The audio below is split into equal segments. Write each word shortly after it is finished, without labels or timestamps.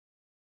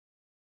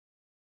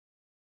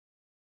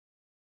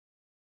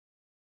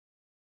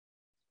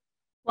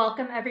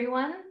Welcome,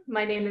 everyone.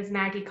 My name is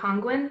Maggie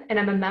Congwin, and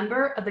I'm a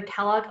member of the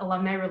Kellogg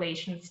Alumni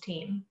Relations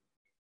team.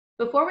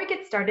 Before we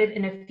get started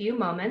in a few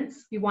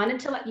moments, we wanted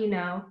to let you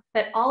know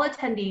that all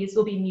attendees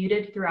will be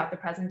muted throughout the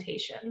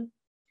presentation.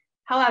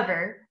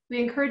 However,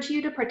 we encourage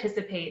you to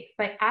participate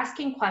by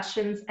asking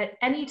questions at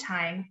any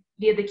time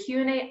via the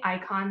Q&A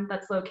icon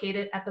that's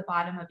located at the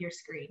bottom of your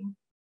screen.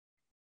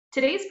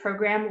 Today's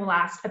program will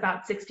last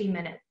about 60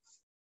 minutes.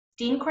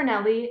 Dean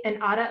Cornelli and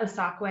Ada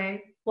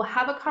Osakwe will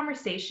have a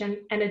conversation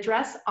and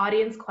address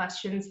audience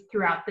questions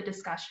throughout the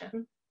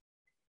discussion.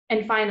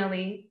 And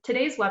finally,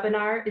 today's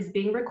webinar is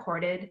being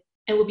recorded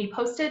and will be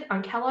posted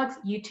on Kellogg's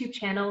YouTube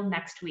channel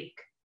next week.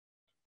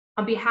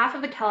 On behalf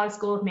of the Kellogg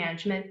School of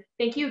Management,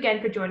 thank you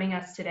again for joining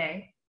us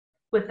today.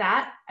 With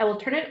that, I will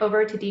turn it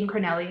over to Dean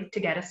Cornelli to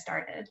get us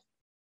started.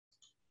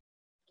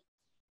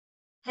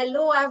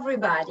 Hello,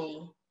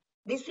 everybody.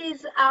 This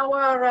is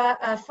our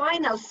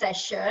final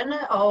session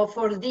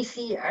for this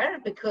year,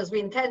 because we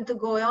intend to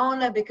go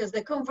on because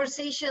the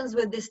Conversations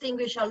with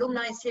Distinguished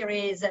Alumni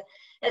series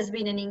has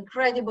been an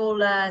incredible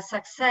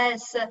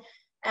success.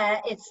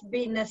 It's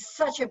been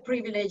such a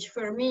privilege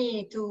for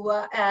me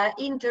to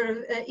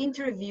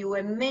interview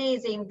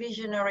amazing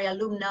visionary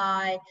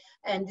alumni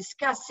and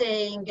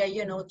discussing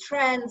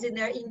trends in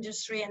their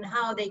industry and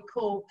how they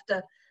coped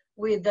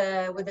with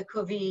the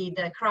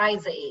COVID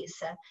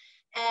crisis.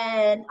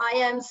 And I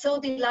am so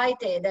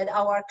delighted that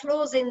our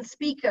closing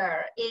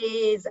speaker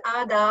is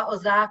Ada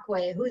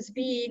Osakwe, who's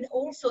been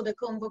also the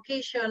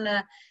convocation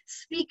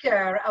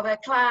speaker of a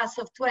class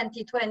of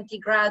 2020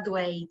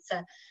 graduates.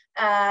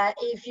 I'm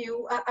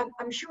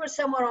sure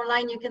somewhere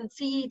online you can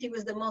see it. It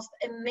was the most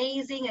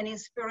amazing and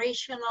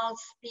inspirational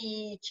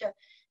speech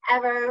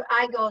ever.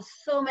 I got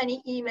so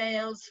many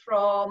emails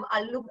from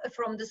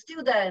the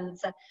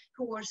students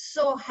who were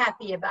so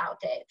happy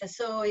about it.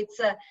 So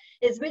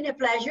it's been a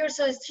pleasure.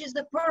 So she's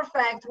the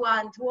perfect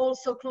one to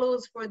also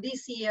close for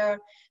this year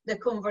the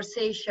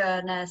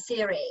conversation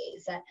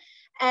series.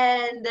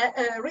 And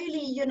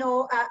really,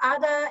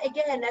 Ada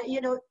again,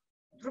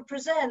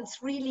 represents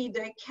really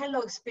the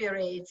Kellogg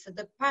spirit,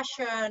 the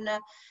passion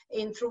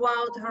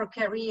throughout her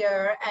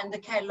career and the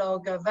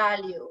Kellogg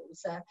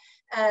values.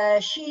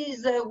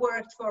 She's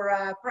worked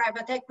for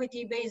private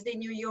equity based in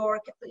New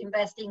York,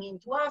 investing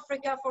into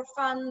Africa for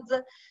funds.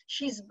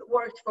 She's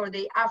worked for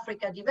the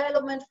Africa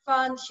Development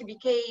Fund. She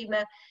became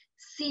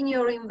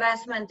senior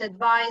investment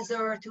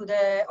advisor to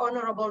the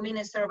Honorable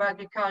Minister of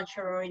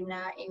Agriculture in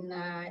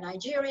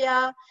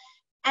Nigeria.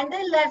 And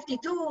then left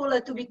it all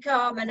to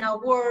become an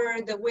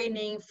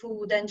award-winning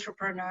food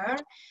entrepreneur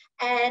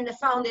and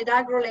founded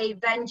Agrolay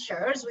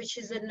Ventures, which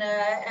is an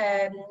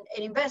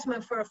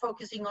investment firm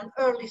focusing on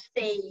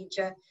early-stage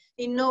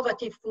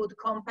innovative food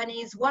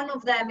companies. One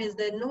of them is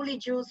the Nuli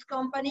Juice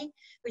Company,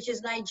 which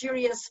is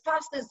Nigeria's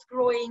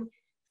fastest-growing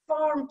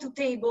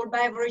farm-to-table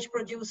beverage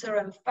producer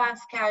and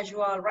fast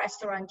casual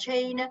restaurant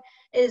chain.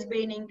 It has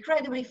been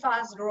incredibly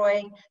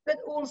fast-growing, but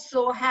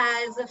also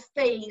has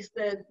faced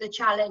the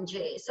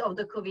challenges of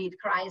the COVID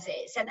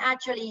crisis. And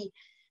actually,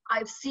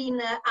 I've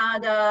seen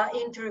Ada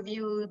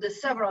interviewed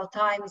several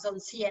times on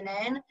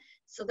CNN.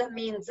 So that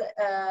means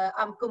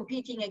I'm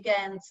competing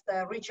against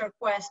Richard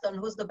Quest on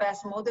who's the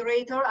best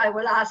moderator. I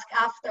will ask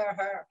after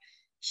her.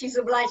 She's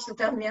obliged to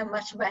tell me I'm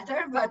much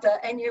better, but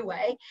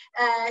anyway,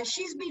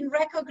 she's been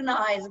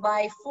recognized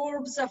by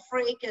Forbes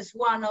Afrique as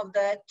one of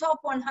the top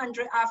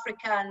 100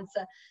 Africans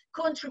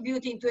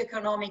contributing to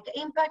economic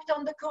impact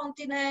on the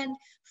continent,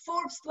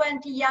 Forbes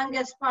 20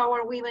 youngest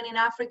power women in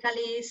Africa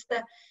list.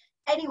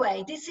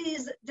 Anyway, this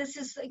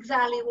is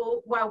exactly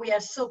why we are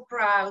so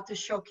proud to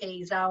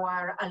showcase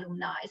our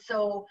alumni.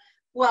 So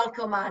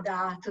welcome,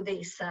 Ada, to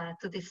this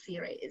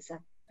series.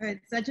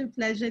 It's such a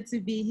pleasure to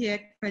be here,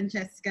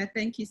 Francesca.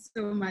 Thank you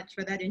so much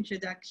for that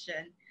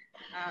introduction.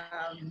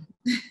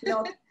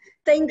 No,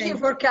 thank you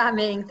for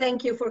coming.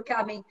 Thank you for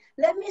coming.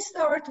 Let me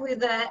start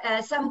with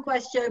some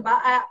questions, but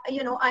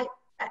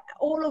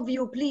all of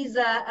you, please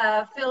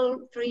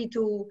feel free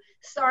to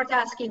start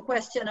asking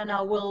questions, and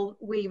I will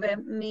weave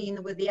them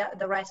in with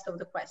the rest of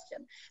the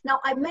question.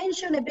 Now, I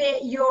mentioned a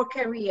bit your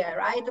career,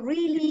 right?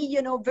 Really,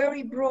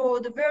 very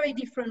broad, very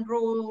different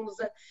roles,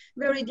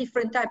 very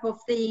different type of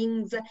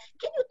things.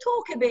 Can you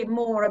talk a bit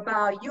more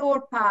about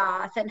your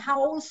path and how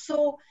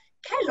also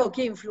Kellogg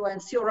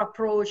influenced your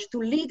approach to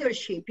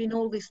leadership in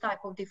all these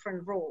type of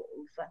different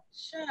roles?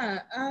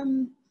 Sure.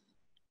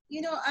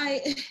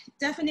 I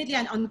definitely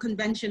an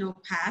unconventional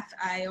path.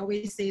 I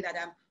always say that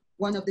I'm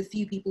one of the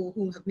few people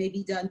who have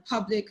maybe done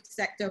public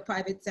sector,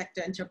 private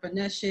sector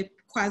entrepreneurship,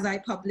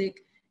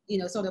 quasi-public,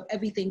 sort of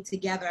everything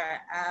together.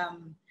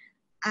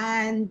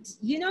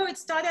 It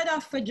started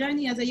off a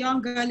journey as a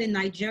young girl in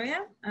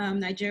Nigeria.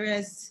 Nigeria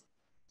is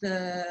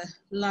the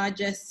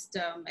largest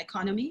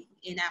economy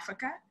in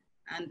Africa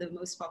and the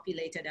most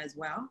populated as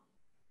well.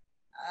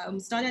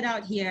 Started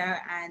out here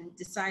and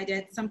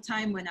decided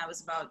sometime when I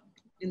was about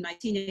in my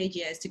teenage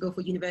years to go for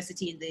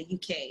university in the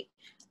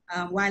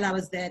UK. While I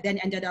was there, then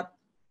ended up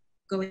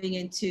going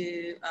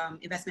into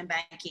investment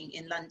banking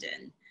in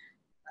London.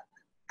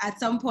 at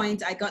some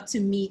point, I got to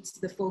meet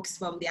the folks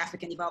from the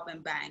African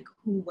Development Bank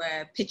who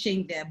were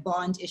pitching their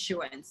bond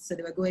issuance. So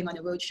they were going on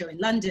a roadshow in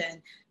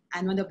London.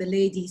 And one of the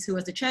ladies who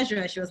was the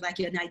treasurer, she was like,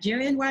 "You're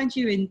Nigerian, why aren't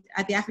you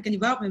at the African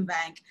Development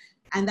Bank?"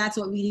 And that's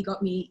what really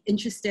got me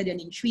interested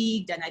and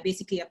intrigued. And I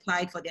basically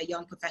applied for their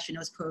Young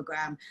Professionals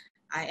program.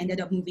 I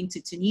ended up moving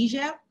to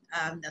Tunisia,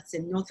 that's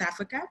in North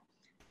Africa.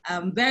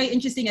 Very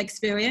interesting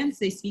experience.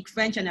 They speak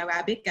French and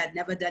Arabic. I'd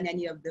never done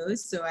any of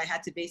those, so I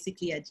had to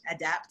basically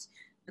adapt.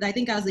 But I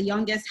think I was the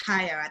youngest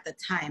hire at the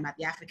time at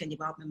the African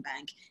Development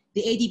Bank.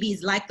 The ADB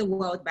is like the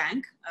World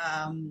Bank.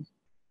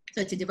 So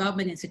it's a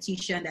development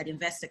institution that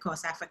invests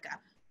across Africa.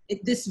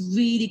 This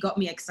really got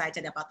me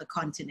excited about the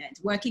continent.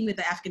 Working with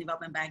the African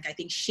Development Bank, I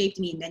think, shaped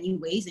me in many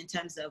ways in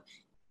terms of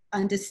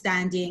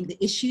understanding the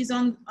issues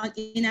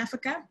in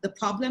Africa, the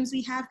problems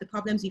we have, the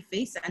problems we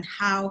face, and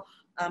how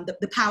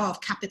the power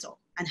of capital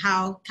and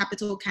how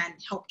capital can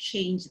help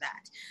change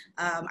that.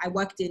 I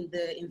worked in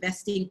the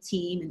investing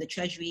team, in the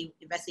treasury,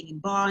 investing in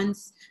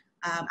bonds,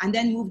 and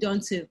then moved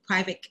on to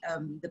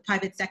the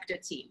private sector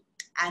team.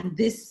 And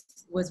this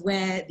was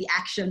where the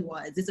action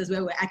was. This is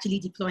where we're actually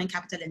deploying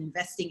capital and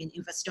investing in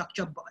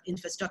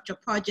infrastructure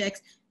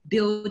projects,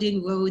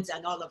 building roads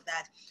and all of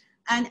that.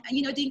 And,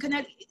 you know, Dean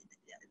Cornelli,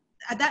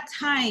 at that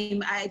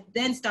time, I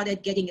then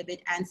started getting a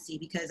bit antsy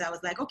because I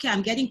was like, okay,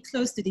 I'm getting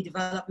close to the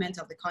development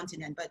of the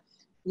continent, but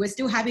we're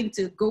still having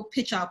to go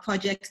pitch our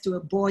projects to a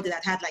board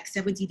that had like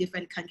 70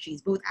 different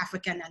countries, both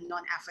African and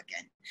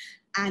non-African.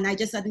 And I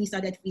just suddenly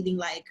started feeling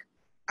like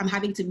I'm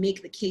having to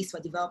make the case for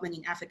development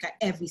in Africa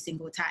every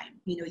single time.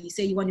 You know, you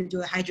say you want to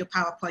do a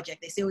hydropower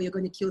project. They say, oh, you're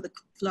going to kill the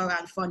flora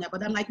and fauna.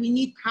 But I'm like, we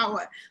need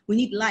power. We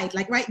need light.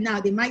 Like right now,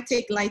 they might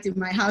take light in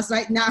my house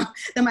right now.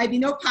 There might be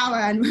no power.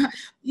 And,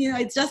 you know,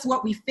 it's just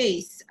what we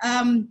face.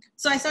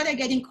 So I started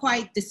getting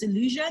quite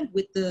disillusioned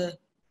with the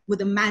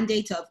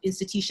mandate of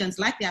institutions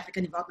like the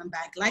African Development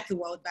Bank, like the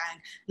World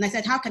Bank. And I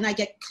said, how can I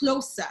get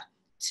closer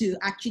to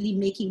actually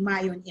making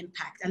my own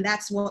impact? And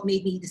that's what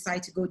made me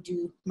decide to go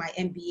do my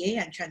MBA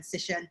and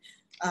transition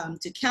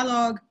to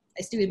Kellogg.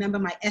 I still remember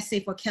my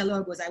essay for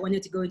Kellogg was I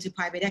wanted to go into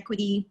private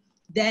equity.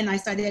 Then I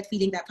started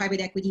feeling that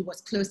private equity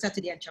was closer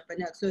to the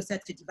entrepreneur, closer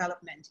to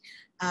development.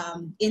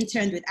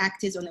 Interned with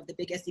Actis, one of the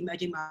biggest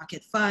emerging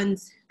market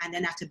funds. And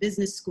then after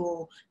business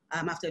school,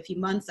 after a few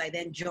months, I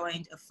then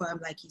joined a firm,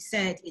 like you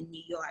said, in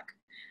New York.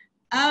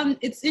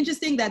 It's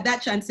interesting that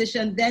that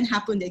transition then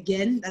happened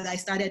again, that I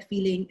started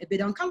feeling a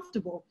bit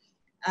uncomfortable,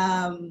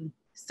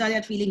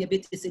 started feeling a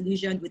bit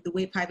disillusioned with the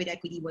way private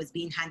equity was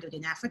being handled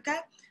in Africa.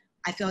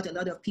 I felt a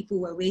lot of people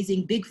were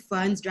raising big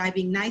funds,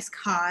 driving nice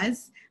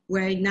cars,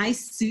 wearing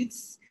nice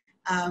suits,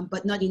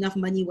 but not enough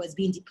money was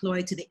being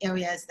deployed to the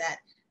areas that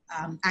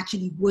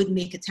actually would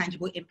make a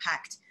tangible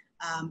impact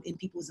in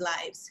people's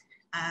lives.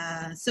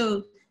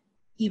 So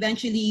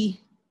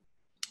eventually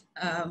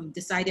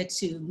decided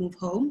to move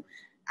home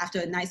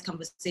after a nice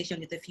conversation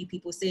with a few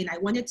people saying I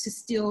wanted to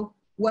still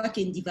work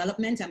in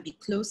development and be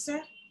closer,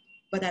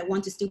 but I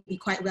want to still be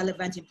quite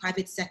relevant in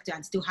private sector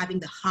and still having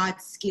the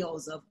hard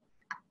skills of,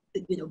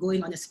 you know,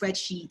 going on a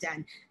spreadsheet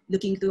and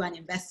looking through an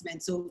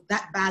investment. So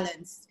that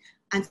balance.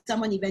 And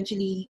someone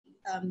eventually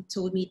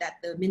told me that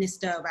the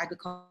Minister of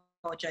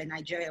Agriculture in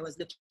Nigeria was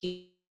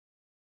looking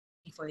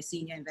for a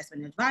senior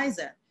investment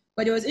advisor.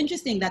 But it was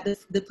interesting that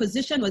the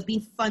position was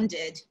being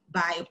funded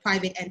by a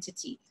private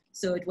entity.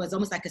 So it was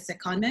almost like a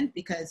secondment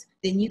because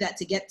they knew that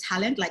to get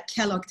talent, like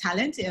Kellogg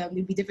talent, it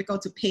would be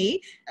difficult to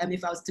pay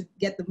if I was to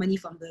get the money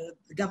from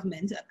the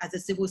government as a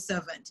civil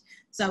servant.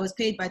 So I was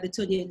paid by the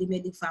Tony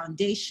Elumelu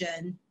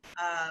Foundation.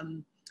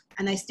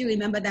 And I still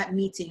remember that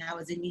meeting. I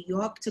was in New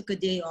York, took a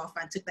day off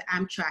and took the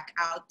Amtrak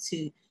out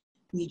to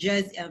New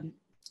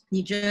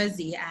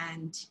Jersey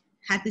and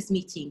had this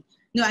meeting.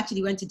 No,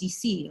 actually went to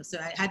DC. So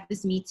I had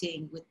this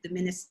meeting with the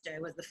minister.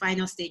 It was the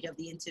final stage of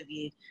the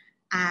interview.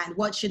 And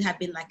what should have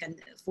been like a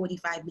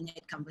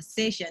 45-minute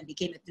conversation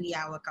became a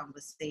 3-hour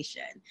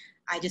conversation.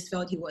 I just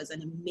felt he was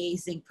an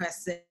amazing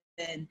person.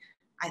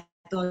 I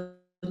thought,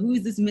 who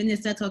is this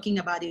minister talking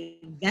about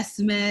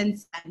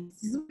investments? And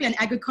he's an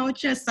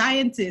agriculture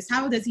scientist.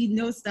 How does he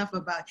know stuff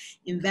about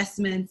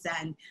investments?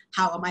 And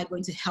how am I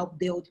going to help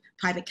build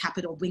private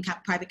capital, bring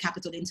private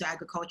capital into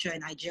agriculture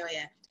in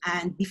Nigeria?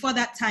 And before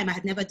that time, I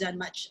had never done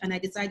much. And I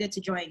decided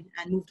to join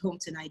and moved home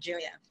to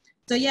Nigeria.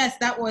 So yes,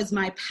 that was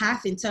my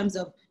path in terms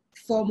of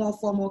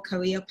formal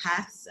career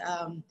paths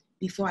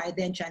before I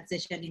then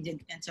transitioned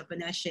into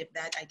entrepreneurship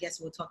that I guess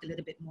we'll talk a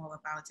little bit more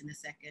about in a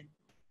second.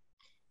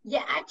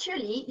 Yeah,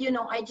 actually, you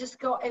know, I just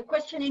got a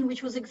question in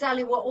which was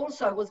exactly what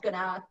also I was going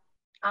to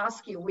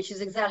ask you, which is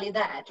exactly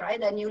that,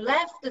 right? And you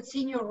left the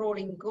senior role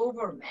in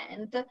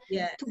government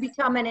to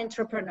become an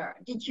entrepreneur.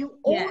 Did you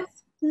always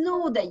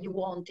know that you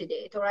wanted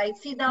it? Or I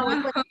see now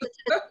a question that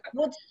says,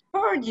 what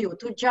spurred you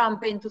to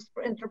jump into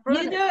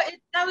entrepreneurship? You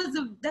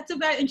know, that's a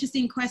very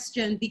interesting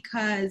question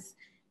because,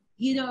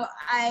 you know,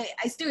 I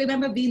still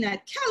remember being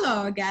at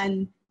Kellogg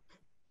and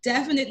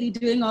definitely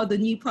doing all the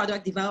new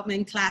product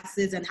development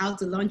classes and how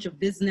to launch a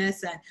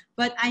business.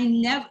 But I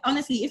never,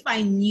 honestly, if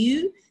I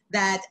knew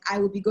that I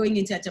would be going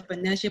into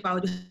entrepreneurship, I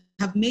would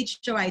have made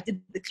sure I did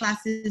the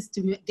classes to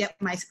get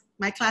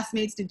my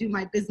classmates to do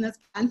my business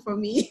plan for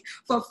me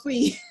for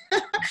free.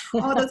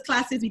 All those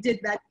classes we did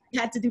that we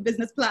had to do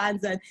business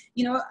plans, and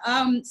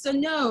so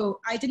no,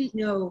 I didn't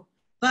know.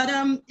 But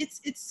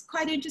it's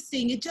quite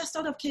interesting. It just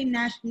sort of came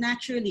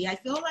naturally. I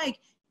feel like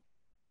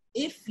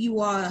if you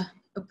are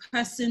a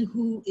person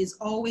who is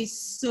always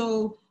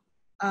so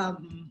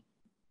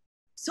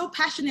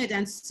passionate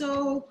and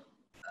so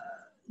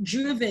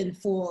driven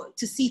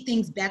to see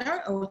things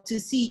better, or to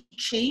see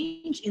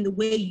change in the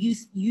way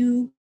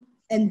you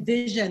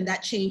envision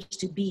that change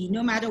to be,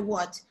 no matter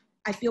what,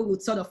 I feel we'll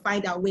sort of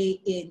find our way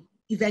in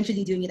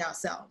eventually doing it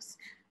ourselves.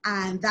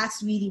 And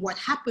that's really what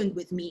happened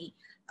with me.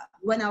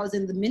 When I was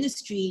in the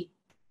ministry,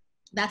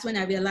 that's when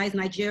I realized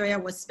Nigeria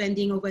was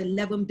spending over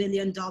 $11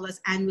 billion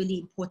annually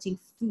importing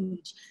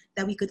food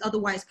that we could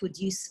otherwise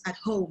produce at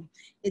home.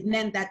 It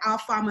meant that our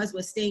farmers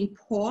were staying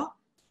poor,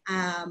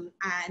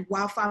 and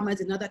while farmers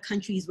in other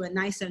countries were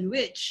nice and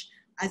rich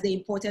as they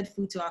imported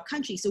food to our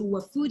country. So we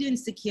were food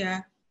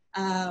insecure,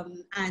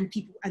 and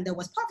there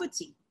was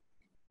poverty.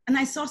 And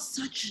I saw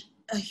such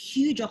a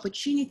huge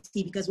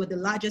opportunity because we're the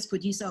largest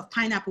producer of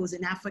pineapples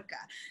in Africa,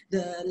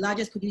 the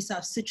largest producer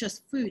of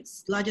citrus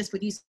fruits, largest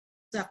producer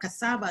of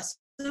cassava,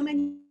 so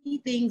many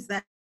things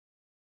that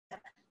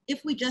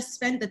if we just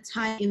spend the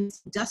time in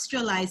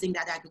industrializing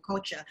that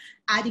agriculture,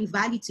 adding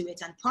value to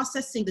it and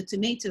processing the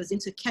tomatoes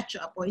into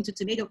ketchup or into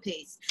tomato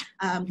paste,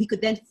 we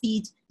could then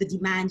feed the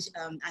demand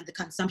and the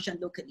consumption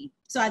locally.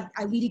 So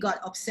I really got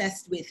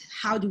obsessed with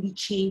how do we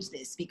change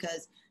this,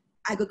 because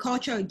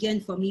agriculture,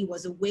 again, for me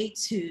was a way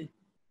to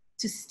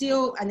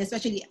still, and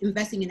especially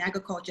investing in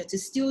agriculture, to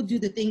still do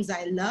the things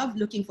I love,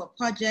 looking for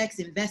projects,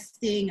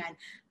 investing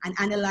and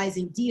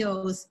analyzing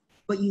deals,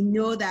 but you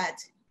know that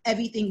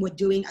everything we're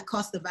doing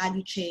across the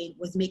value chain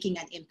was making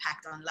an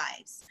impact on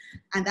lives.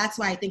 And that's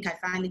why I think I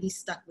finally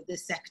stuck with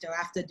this sector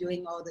after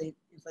doing all the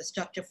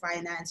infrastructure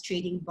finance,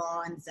 trading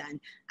bonds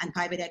and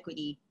private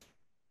equity.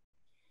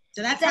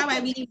 So that's how I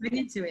really went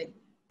into it.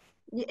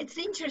 It's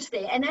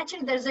interesting. And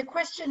actually there's a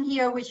question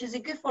here, which is a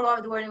good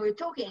follow-up when we were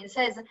talking. It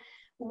says,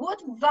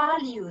 what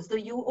values do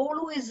you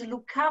always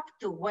look up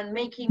to when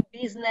making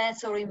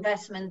business or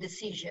investment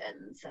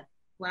decisions?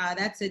 Wow,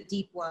 that's a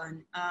deep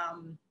one.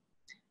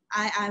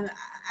 And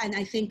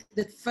I think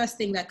the first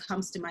thing that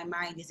comes to my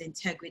mind is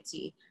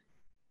integrity.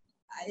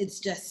 It's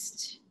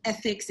just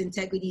ethics,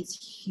 integrity is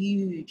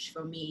huge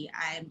for me.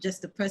 I am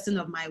just a person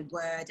of my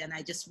word, and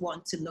I just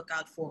want to look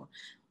out for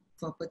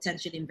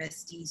potential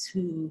investees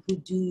who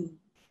do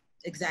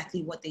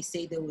exactly what they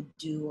say they would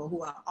do, or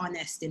who are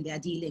honest in their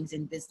dealings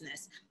in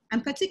business.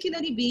 And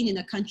particularly being in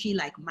a country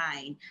like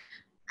mine,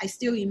 I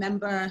still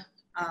remember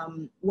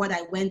what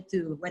I went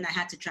through when I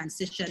had to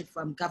transition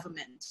from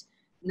government.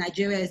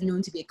 Nigeria is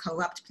known to be a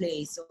corrupt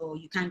place, so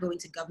you can't go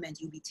into government,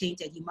 you'll be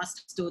tainted, you must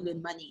have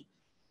stolen money.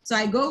 So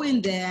I go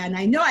in there and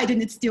I know I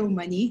didn't steal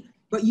money,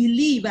 but you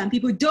leave and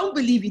people don't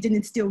believe you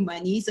didn't steal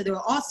money. So there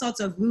were all sorts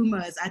of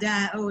rumors.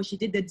 Ada, oh, she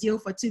did the deal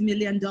for $2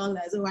 million.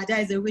 Oh, Ada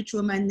is a rich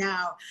woman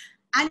now.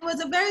 And it was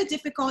a very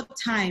difficult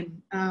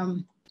time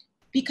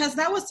because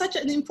that was such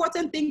an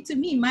important thing to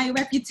me, my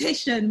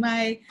reputation,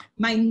 my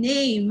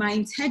name, my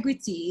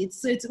integrity.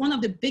 It's one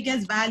of the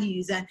biggest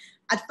values. And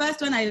at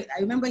first, when I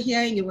remember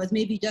hearing it was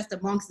maybe just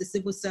amongst the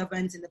civil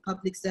servants in the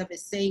public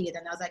service saying it,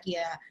 and I was like,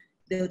 yeah,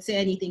 they would say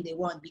anything they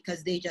want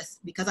because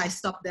I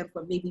stopped them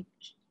from maybe,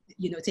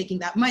 taking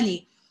that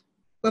money.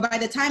 But by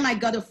the time I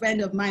got a friend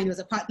of mine who was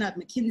a partner at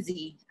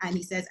McKinsey, and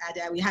he says,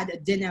 Ada, we had a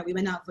dinner, we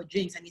went out for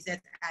drinks, and he said,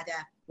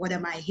 Ada, what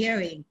am I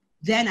hearing?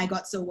 Then I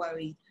got so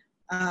worried.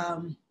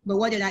 But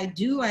what did I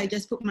do? I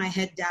just put my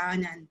head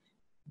down and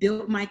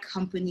built my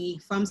company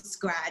from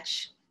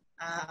scratch.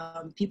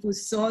 People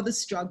saw the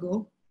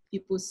struggle.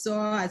 People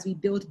saw as we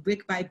built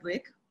brick by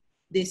brick.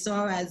 They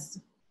saw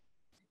as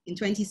in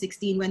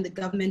 2016 when the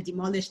government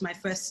demolished my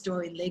first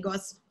store in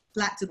Lagos,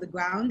 flat to the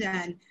ground,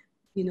 and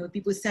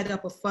people set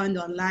up a fund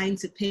online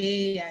to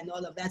pay and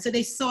all of that. So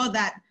they saw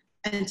that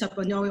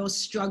entrepreneurial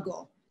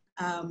struggle.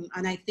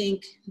 And I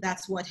think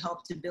that's what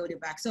helped to build it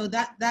back. So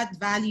that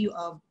value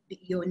of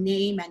your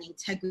name and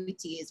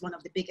integrity is one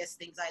of the biggest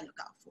things I look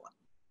out for.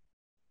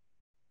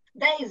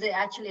 That is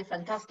actually a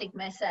fantastic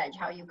message,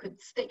 how you could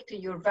stick to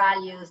your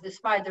values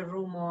despite the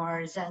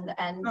rumors and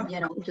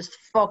just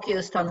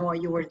focused on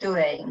what you were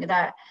doing.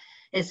 That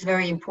is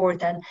very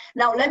important.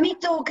 Now, let me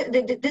talk,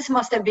 this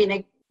must have been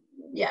a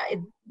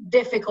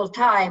difficult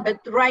time, but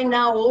right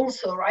now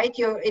also, right,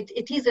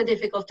 it is a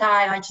difficult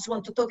time. I just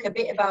want to talk a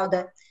bit about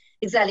the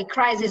exactly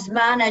crisis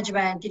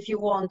management, if you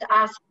want,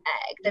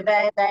 aspect.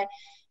 The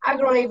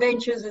Agrolay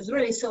Ventures is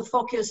really so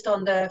focused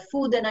on the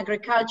food and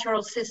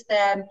agricultural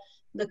system.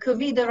 The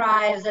COVID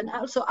arrives, and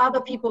also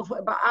other people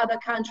from other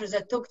countries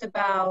that talked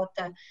about,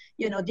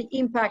 the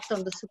impact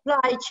on the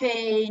supply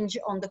chain,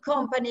 on the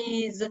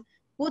companies.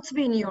 What's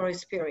been your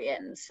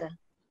experience?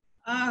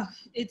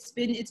 It's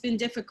been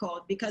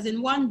difficult because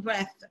in one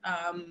breath,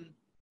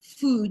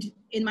 food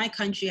in my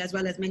country, as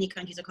well as many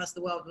countries across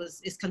the world,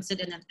 is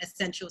considered an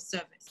essential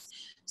service.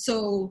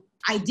 So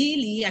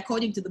ideally,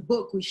 according to the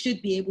book, we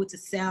should be able to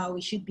sell,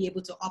 we should be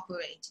able to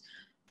operate.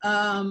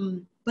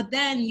 But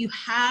then you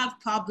have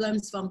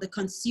problems from the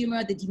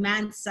consumer, the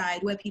demand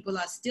side, where people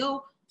are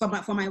still,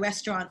 for my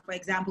restaurant, for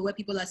example, where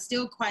people are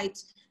still quite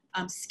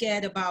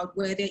scared about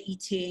where they're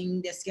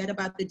eating, they're scared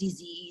about the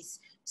disease,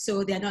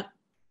 so they're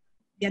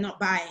not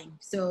buying.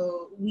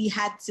 So we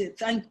had to,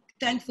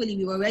 thankfully,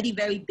 we were already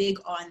very big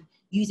on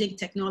using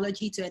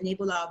technology to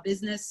enable our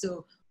business.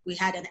 So we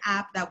had an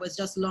app that was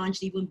just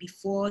launched even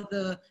before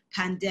the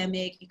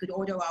pandemic. You could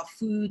order our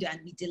food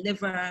and we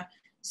deliver.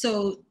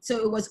 So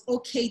it was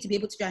okay to be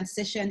able to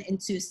transition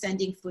into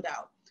sending food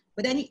out.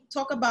 But then you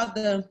talk about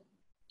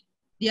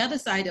the other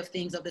side of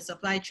things, of the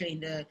supply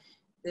chain,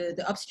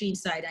 the upstream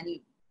side, and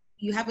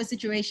you have a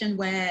situation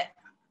where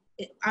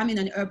I'm in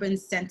an urban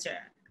center,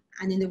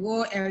 and in the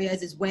rural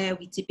areas is where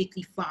we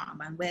typically farm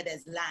and where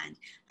there's land,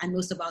 and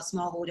most of our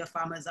smallholder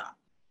farmers are.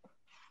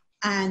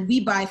 And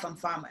we buy from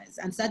farmers.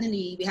 And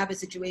suddenly we have a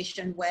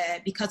situation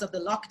where, because of the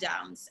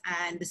lockdowns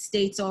and the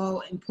states all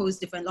imposed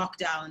different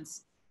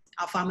lockdowns,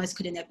 our farmers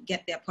couldn't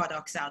get their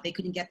products out. They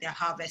couldn't get their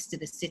harvest to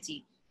the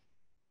city.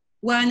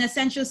 We're an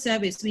essential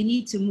service. We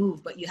need to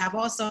move, but you have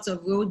all sorts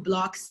of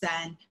roadblocks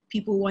and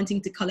people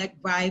wanting to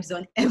collect bribes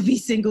on every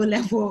single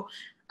level.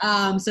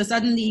 So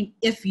suddenly,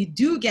 if you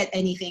do get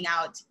anything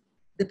out,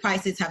 the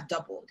prices have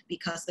doubled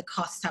because the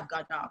costs have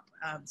gone up.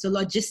 So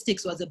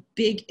logistics was a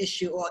big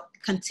issue, or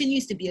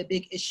continues to be a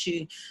big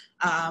issue,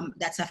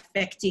 that's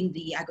affecting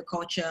the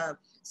agriculture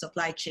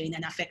supply chain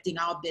and affecting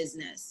our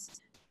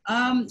business.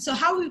 So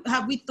how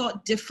have we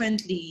thought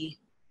differently?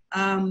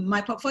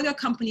 My portfolio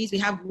companies, we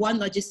have one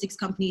logistics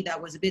company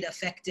that was a bit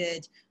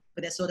affected,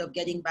 but they're sort of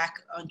getting back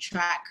on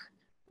track.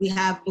 We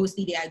have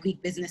mostly the agri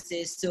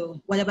businesses.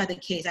 So whatever the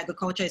case,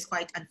 agriculture is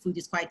and food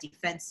is quite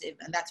defensive,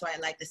 and that's why I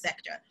like the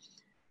sector.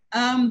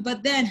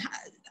 But then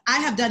I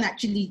have done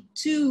actually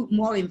 2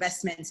 more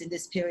investments in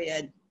this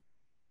period.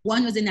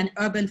 One was in an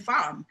urban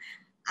farm,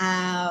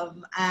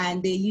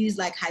 and they use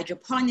like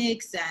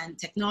hydroponics and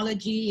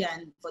technology,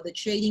 and for the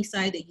trading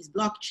side, they use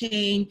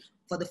blockchain.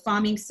 For the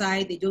farming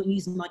side, they don't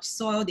use much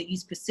soil, they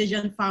use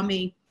precision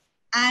farming.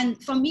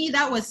 And for me,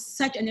 that was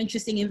such an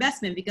interesting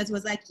investment, because it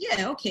was like,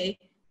 yeah, okay,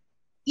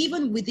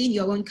 even within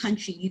your own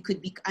country, you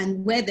could be,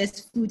 and where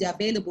there's food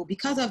available,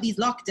 because of these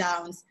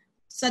lockdowns,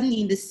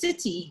 suddenly in the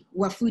city,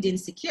 we're food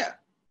insecure,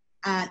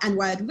 and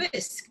we're at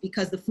risk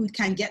because the food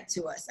can't get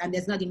to us, and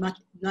there's not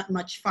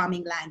much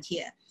farming land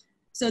here.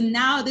 So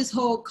now this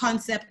whole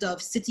concept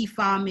of city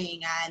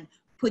farming and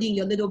putting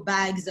your little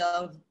bags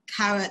of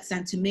carrots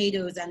and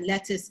tomatoes and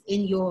lettuce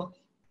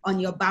on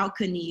your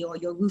balcony or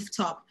your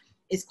rooftop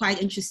is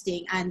quite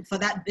interesting. And for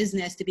that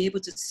business to be able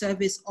to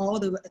service all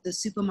the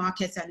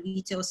supermarkets and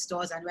retail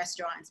stores and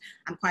restaurants,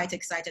 I'm quite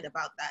excited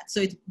about that.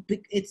 So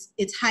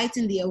it's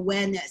heightened the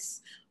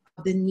awareness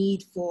of the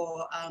need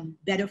for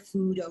better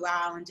food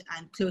around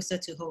and closer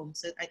to home.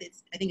 So I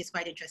think it's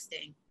quite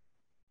interesting.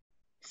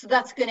 So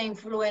that's going to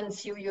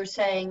influence you, you're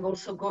saying,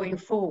 also going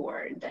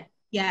forward.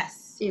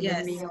 Yes.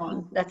 Even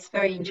beyond. That's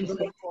very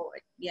interesting.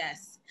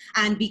 Yes.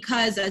 And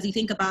because, as you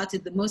think about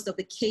it, most of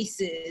the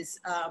cases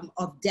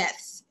of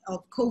deaths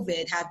of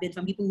COVID have been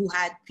from people who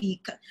had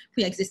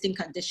pre-existing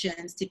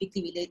conditions,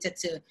 typically related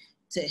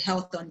to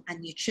health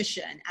and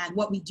nutrition. And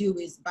what we do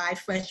is buy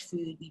fresh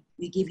food.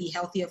 We give you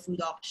healthier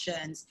food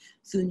options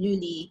through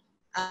Nuli.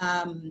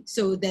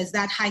 So there's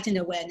that heightened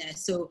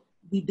awareness. So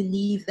we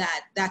believe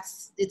that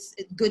it's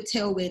good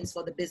tailwinds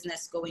for the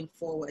business going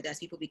forward as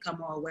people become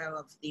more aware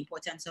of the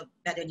importance of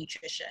better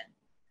nutrition.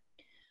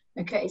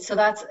 Okay, so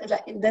that's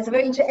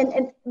very interesting.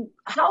 And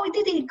how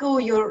did it go,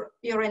 your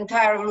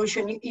entire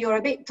evolution? You're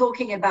a bit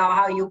talking about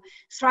how you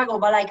struggle,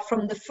 but like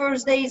from the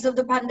first days of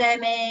the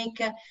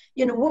pandemic,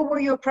 what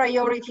were your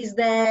priorities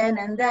then,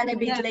 and then a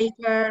bit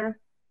later?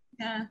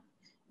 Yeah.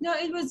 No,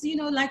 it was,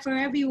 like for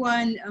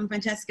everyone,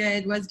 Francesca,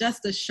 it was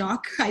just a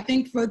shock. I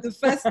think for the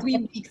first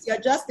 3 weeks, you're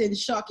just in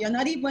shock. You're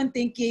not even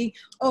thinking,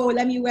 oh,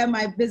 let me wear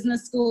my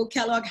business school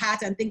Kellogg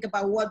hat and think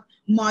about what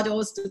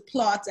models to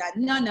plot.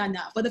 And no.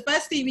 For the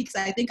first 3 weeks,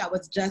 I think I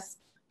was just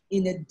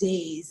in a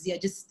daze. You're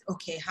just,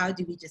 okay, how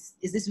do we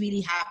is this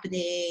really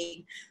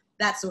happening?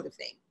 That sort of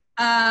thing.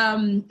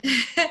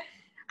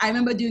 I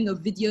remember doing a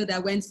video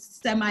that went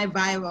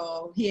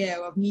semi-viral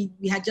here of me.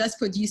 We had just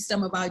produced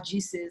some of our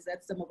juices.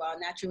 That's some of our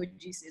natural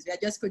juices. We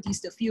had just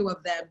produced a few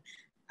of them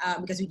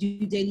because we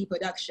do daily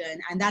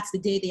production. And that's the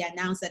day they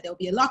announced that there'll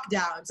be a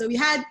lockdown. So we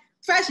had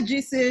fresh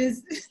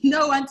juices,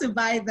 no one to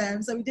buy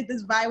them. So we did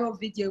this viral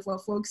video for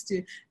folks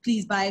to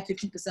please buy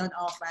 50%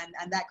 off.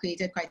 And that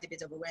created quite a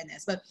bit of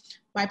awareness. But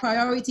my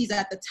priorities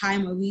at the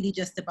time were really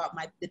just about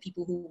the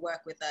people who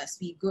work with us.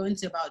 We've grown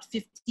to about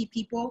 50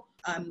 people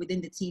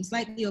within the team,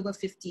 slightly over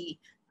 50.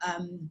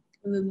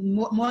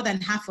 More than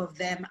half of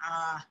them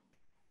are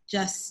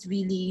just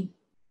really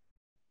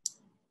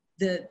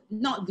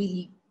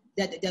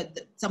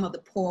some of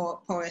the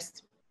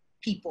poorest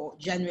people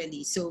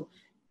generally. So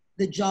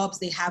the jobs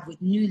they have with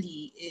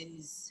Nuli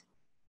is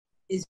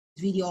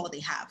really all they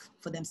have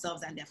for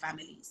themselves and their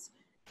families.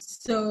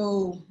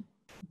 So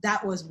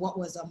that was what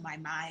was on my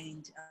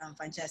mind,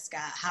 Francesca.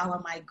 How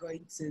am I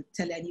going to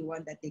tell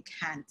anyone that they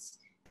can't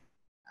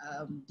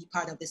be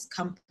part of this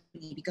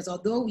company? Because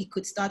although we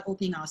could start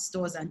opening our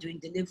stores and doing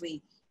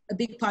delivery, a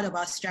big part of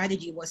our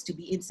strategy was to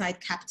be inside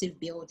captive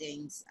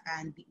buildings.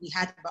 And we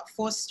had about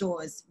 4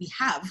 stores. We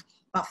have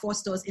about 4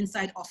 stores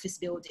inside office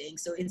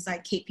buildings. So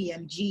inside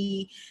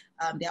KPMG,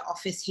 their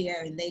office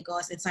here in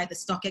Lagos, inside the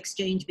Stock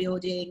Exchange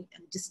building,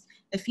 and just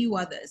a few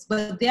others.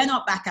 But they're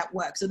not back at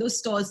work. So those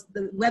stores,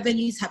 the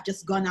revenues have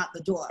just gone out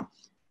the door.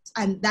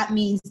 And that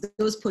means that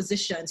those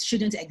positions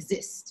shouldn't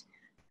exist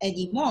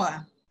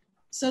anymore.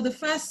 So the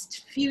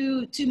first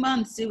 2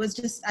 months, it was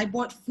just, I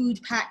bought food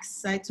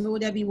packs. I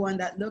told everyone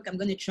that, look, I'm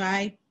going to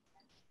try.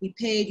 We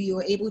paid, you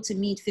were able to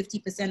meet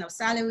 50% of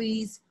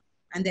salaries,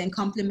 and then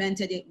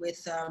complemented it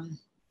with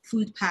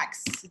food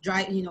packs,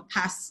 dry,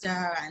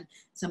 pasta and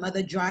some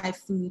other dry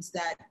foods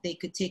that they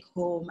could take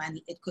home,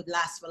 and it could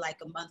last for like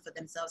a month for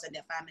themselves and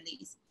their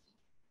families.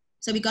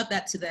 So we got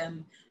that to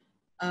them.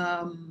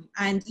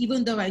 And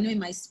even though I know in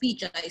my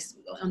speech,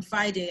 on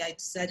Friday, I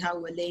said how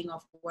we're laying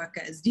off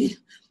workers,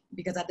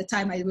 because at the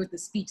time I wrote the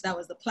speech, that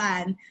was the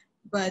plan,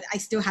 but I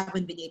still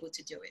haven't been able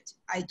to do it.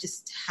 I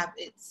just have,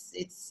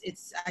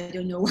 I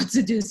don't know what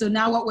to do. So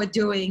now what we're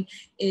doing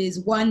is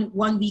one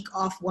week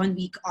off, 1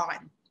 week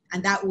on.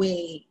 And that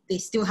way they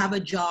still have a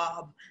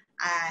job,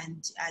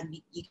 and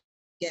you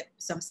get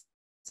some,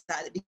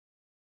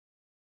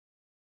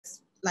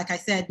 like I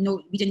said,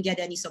 no, we didn't get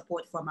any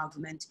support from our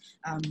government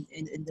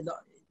in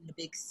the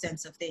big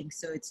sense of things.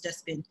 So it's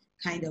just been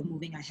kind of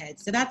moving ahead.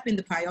 So that's been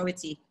the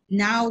priority.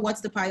 Now,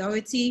 what's the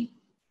priority?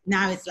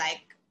 Now it's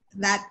like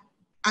that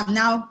I'm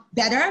now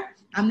better.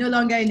 I'm no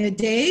longer in a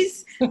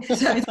daze.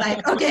 So it's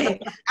like, okay,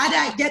 how do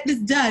I get this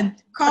done?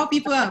 Call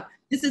people up.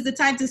 This is the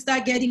time to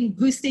start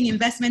boosting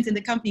investment in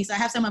the company. So I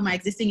have some of my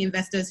existing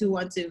investors who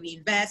want to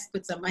reinvest,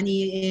 put some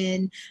money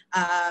in.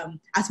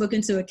 I've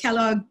spoken to a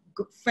Kellogg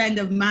friend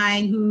of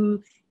mine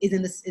who is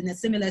in a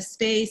similar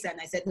space. And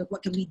I said, look,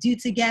 what can we do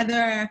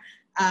together?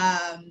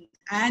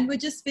 And we're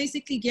just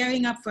basically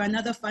gearing up for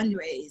another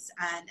fundraise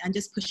and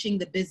just pushing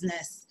the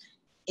business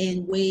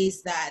in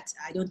ways that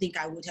I don't think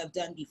I would have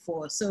done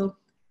before. So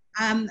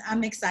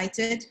I'm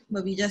excited,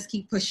 but we just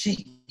keep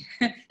pushing.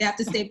 You have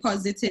to stay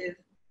positive.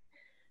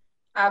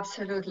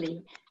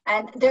 Absolutely.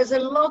 And there's a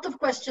lot of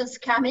questions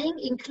coming,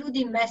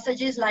 including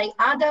messages like,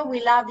 Ada,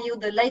 we love you,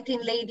 the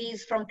Latin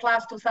ladies from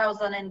class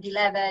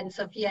 2011,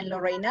 Sophia and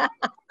Lorena.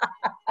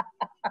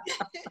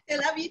 I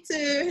love you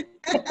too.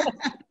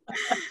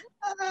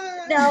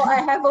 Now I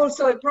have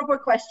also a proper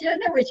question,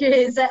 which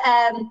is, in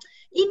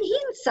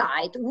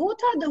hindsight, what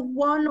are the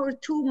 1 or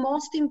 2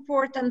 most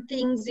important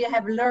things you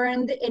have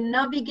learned in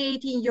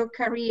navigating your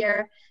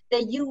career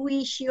that you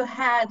wish you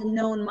had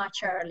known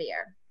much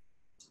earlier?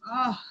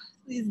 Oh,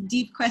 these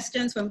deep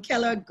questions from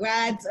Kellogg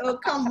grads. Oh,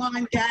 come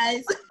on,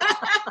 guys.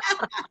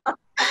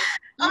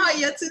 Oh,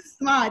 you're too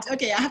smart.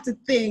 Okay, I have to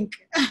think.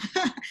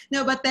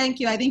 No, but thank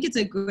you. I think it's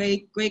a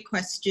great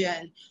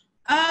question.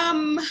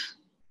 I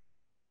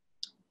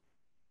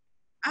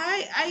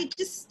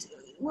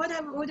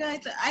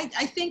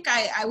think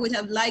I would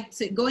have liked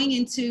to, going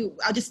into,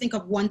 I'll just think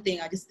of one thing,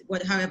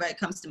 however it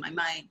comes to my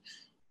mind,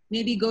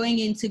 maybe going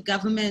into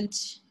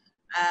government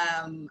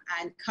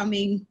and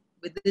coming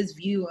with this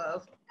view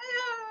of,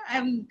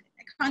 I'm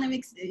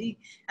economics, I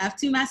have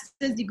 2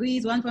 master's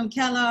degrees, 1 from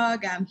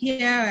Kellogg, I'm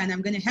here and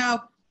I'm going to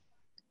help.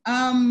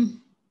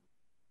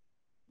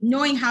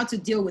 Knowing how to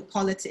deal with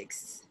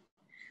politics.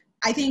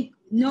 I think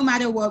no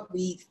matter what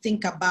we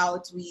think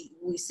about, we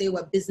say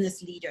we're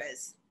business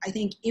leaders. I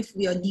think if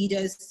we are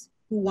leaders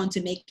who want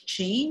to make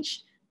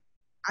change,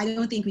 I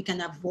don't think we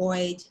can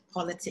avoid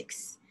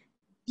politics.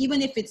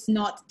 Even if it's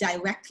not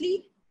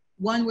directly,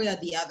 one way or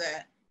the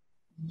other,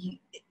 you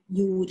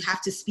would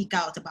have to speak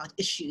out about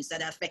issues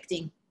that are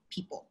affecting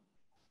people.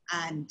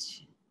 And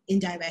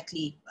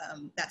indirectly,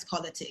 that's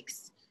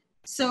politics.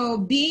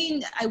 So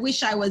I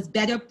wish I was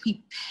better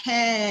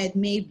prepared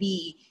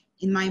maybe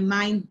in my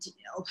mind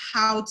of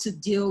how to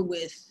deal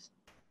with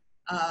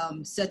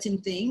certain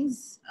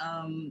things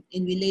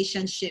in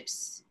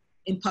relationships,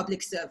 in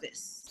public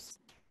service.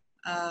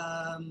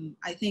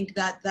 I think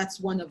that's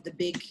one of the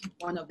big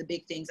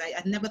things.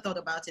 I've never thought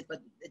about it, but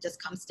it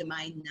just comes to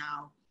mind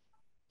now.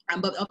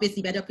 But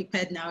obviously better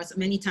prepared now. So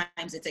many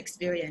times it's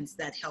experience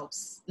that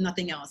helps,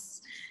 nothing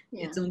else.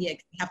 Yeah. It's only, you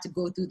have to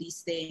go through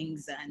these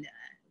things.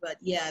 But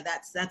yeah,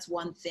 that's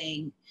one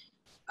thing.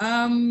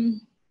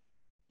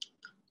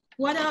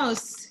 What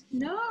else?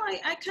 No,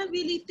 I can't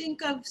really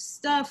think of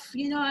stuff.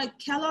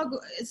 Kellogg,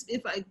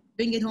 if I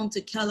bring it home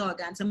to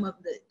Kellogg and some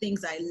of the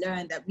things I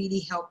learned that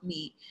really helped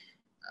me,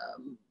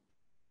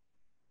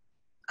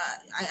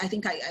 I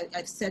think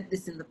I've said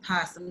this in the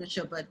past, I'm not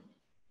sure, but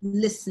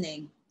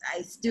listening.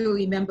 I still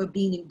remember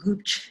being in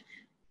group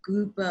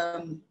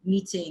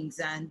meetings,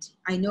 and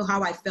I know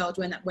how I felt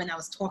when I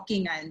was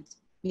talking, and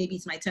maybe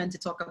it's my turn to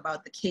talk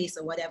about the case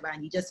or whatever,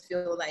 and you just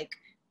feel like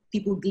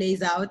people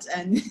glaze out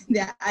and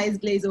their eyes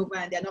glaze over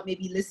and they're not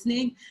maybe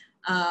listening.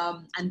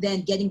 And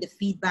then getting the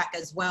feedback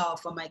as well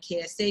from my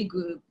KSA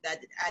group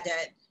that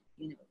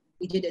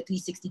we did a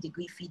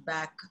 360-degree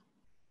feedback,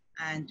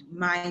 and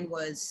mine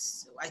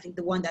was, I think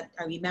the one that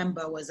I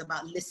remember was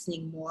about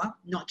listening more,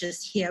 not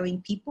just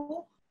hearing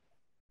people.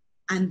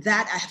 And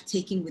that I have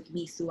taken with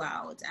me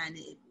throughout. And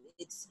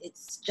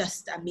it's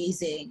just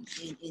amazing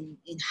in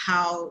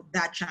how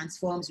that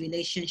transforms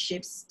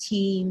relationships,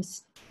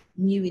 teams,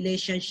 new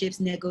relationships,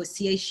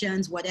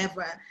 negotiations,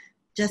 whatever.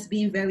 Just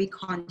being very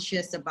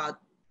conscious about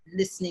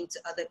listening to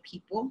other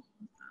people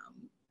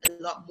a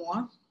lot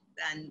more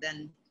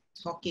than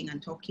talking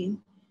and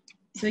talking.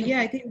 So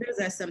yeah, I think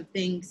those are some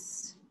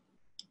things.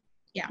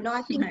 Yeah. No,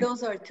 I think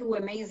those are two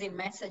amazing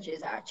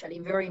messages, actually,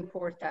 very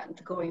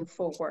important going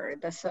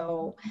forward.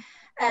 So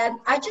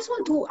I just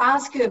want to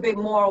ask you a bit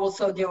more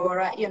also,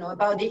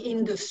 about the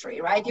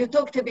industry, right? You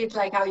talked a bit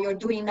like how you're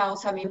doing now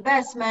some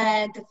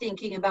investment,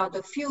 thinking about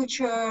the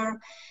future.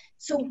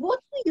 So what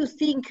do you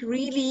think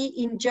really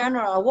in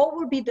general, what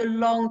would be the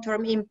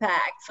long-term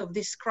impacts of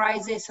this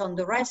crisis on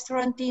the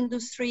restaurant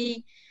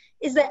industry?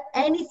 Is there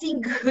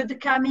anything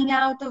good coming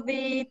out of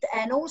it?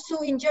 And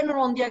also in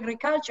general on the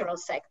agricultural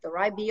sector,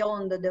 right?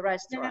 Beyond the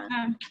restaurant.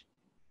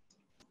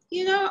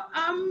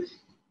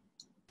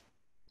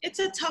 It's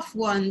a tough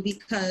one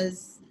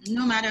because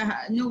no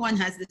one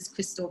has this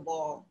crystal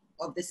ball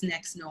of this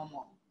next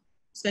normal,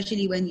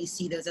 especially when you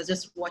see those. I was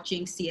just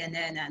watching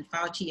CNN and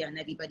Fauci and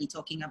everybody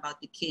talking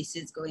about the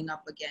cases going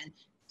up again.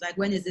 It's like,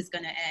 when is this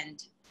gonna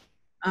end?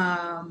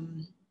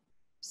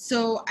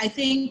 So I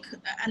think,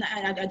 and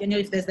I don't know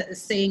if there's a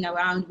saying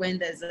around when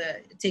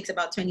it takes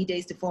about 20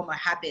 days to form a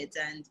habit.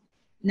 And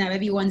now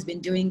everyone's been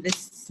doing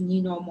this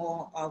new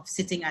normal of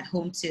sitting at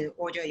home to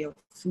order your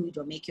food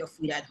or make your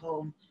food at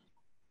home.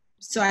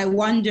 So I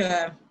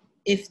wonder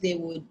if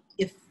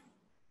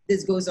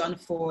this goes on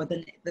for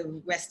the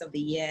rest of the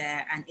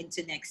year and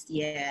into next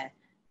year,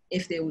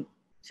 if they would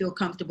feel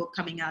comfortable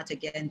coming out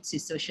again to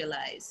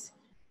socialize.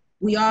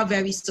 We are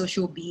very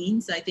social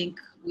beings. I think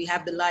we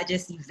have the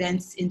largest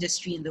events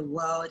industry in the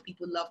world.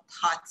 People love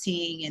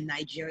partying in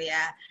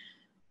Nigeria,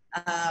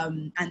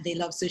 and they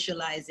love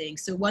socializing.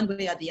 So one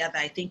way or the other,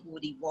 I think we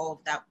would evolve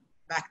that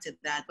back to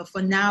that. But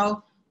for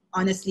now,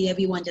 honestly,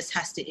 everyone just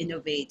has to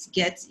innovate.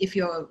 If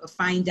you're a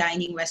fine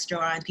dining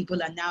restaurant,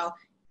 people are now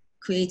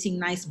creating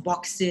nice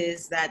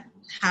boxes that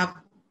have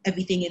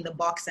everything in the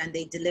box and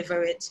they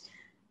deliver it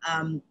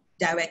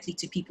directly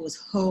to people's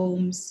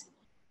homes.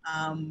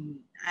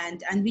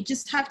 And we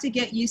just have to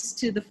get used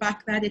to the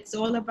fact that it's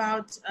all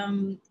about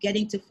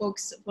getting to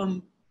folks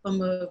from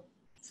a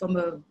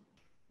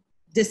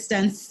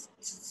distance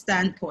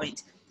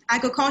standpoint.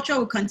 Agriculture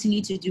will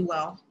continue to do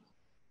well.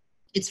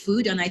 It's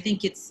food, and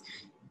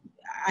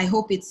I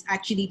hope it's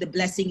actually the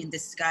blessing in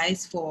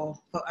disguise for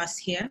us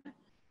here.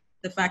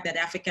 The fact that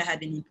Africa had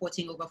been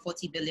importing over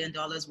 $40 billion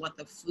worth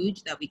of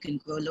food that we can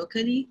grow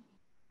locally.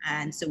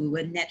 And so we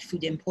were net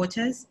food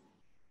importers.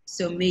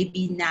 So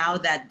maybe now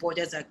that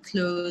borders are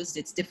closed,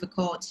 it's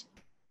difficult,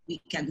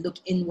 we can look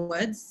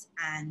inwards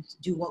and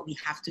do what we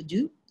have to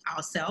do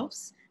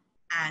ourselves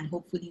and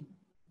hopefully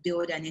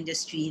build an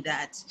industry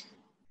that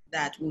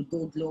will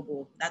go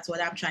global. That's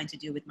what I'm trying to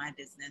do with my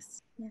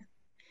business. Yeah.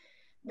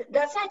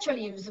 That's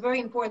actually very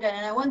important.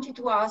 And I wanted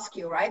to ask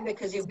you, right,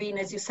 because you've been,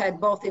 as you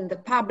said, both in the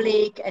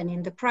public and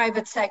in the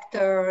private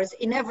sectors,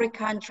 in every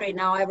country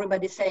now,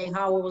 everybody's saying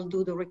how we will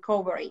do the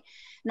recovery.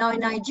 Now in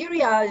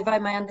Nigeria,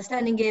 my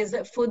understanding is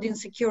that food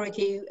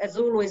insecurity has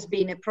always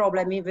been a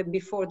problem even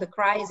before the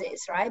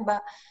crisis, right?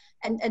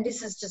 And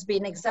this has just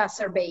been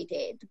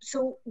exacerbated.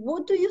 So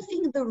what do you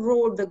think the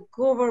role the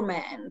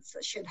governments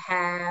should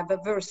have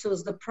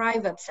versus the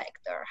private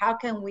sector? How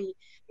can we,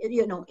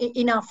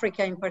 in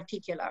Africa in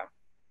particular?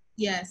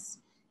 Yes.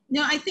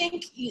 No, I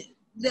think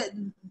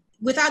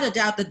without a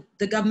doubt,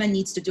 the government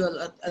needs to do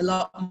a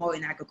lot more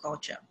in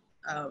agriculture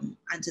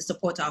and to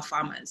support our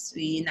farmers.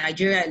 In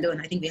Nigeria alone,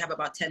 I think we have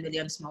about 10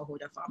 million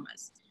smallholder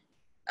farmers.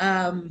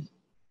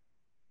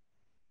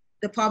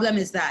 The problem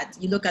is that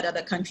you look at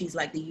other countries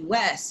like the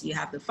US, you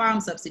have the farm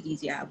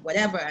subsidies, you have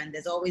whatever, and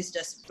there's always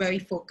just very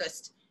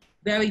focused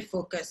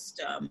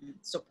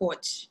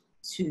support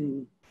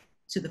to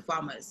the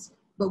farmers.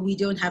 But we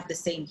don't have the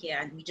same here,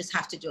 and we just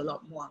have to do a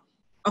lot more.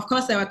 Of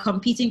course, there are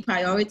competing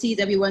priorities.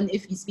 Everyone,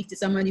 if you speak to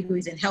somebody who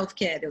is in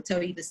healthcare, they'll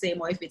tell you the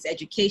same, or if it's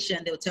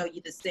education, they'll tell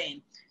you the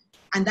same.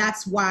 And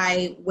that's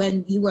why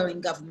when we were in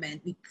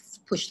government, we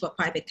pushed for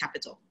private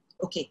capital.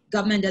 Okay,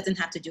 government doesn't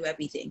have to do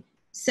everything.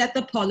 Set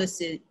the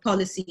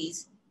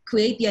policies,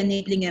 create the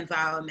enabling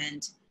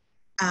environment,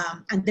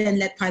 and then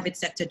let private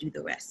sector do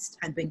the rest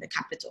and bring the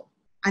capital.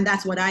 And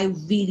that's what I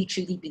really,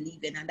 truly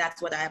believe in. And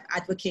that's what I've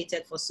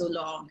advocated for so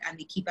long. And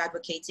we keep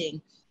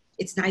advocating.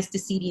 It's nice to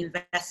see the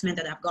investment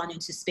that have gone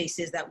into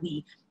spaces that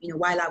we,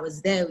 while I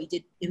was there, we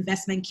did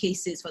investment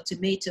cases for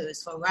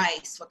tomatoes, for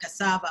rice, for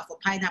cassava, for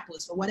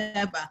pineapples, for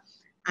whatever.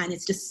 And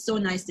it's just so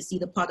nice to see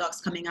the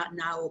products coming out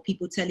now, or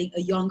people telling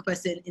a young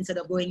person, instead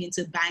of going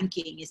into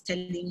banking, is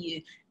telling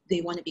you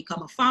they want to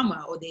become a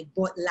farmer, or they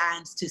bought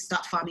land to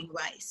start farming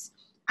rice.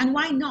 And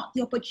why not?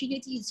 The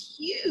opportunity is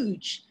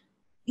huge.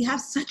 You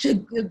have such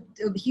a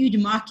huge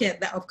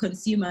market of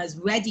consumers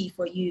ready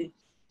for you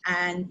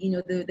and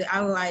the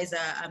ROIs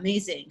are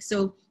amazing.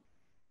 So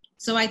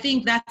I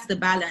think that's the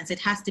balance. It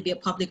has to be a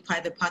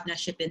public-private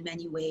partnership in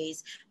many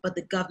ways, but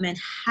the government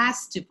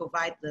has to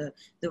provide the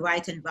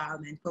right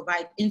environment,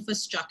 provide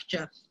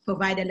infrastructure,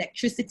 provide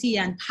electricity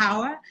and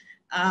power,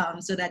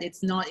 so that it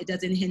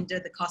doesn't hinder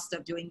the cost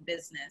of doing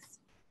business.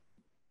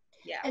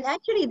 Yeah. And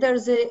actually,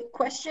 there's a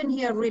question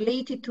here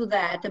related to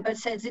that, but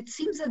says it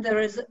seems that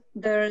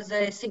there's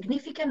a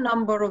significant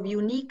number of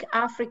unique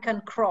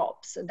African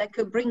crops that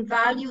could bring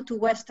value to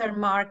Western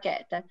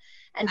market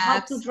and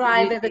help to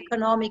drive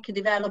economic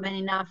development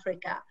in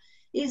Africa.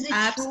 Is it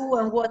true,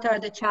 and what are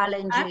the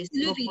challenges?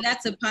 Absolutely,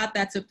 that's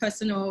a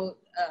personal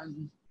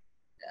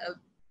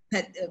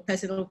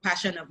personal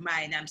passion of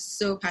mine. I'm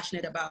so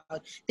passionate about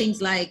things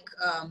like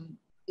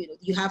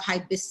you have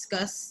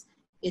hibiscus.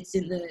 It's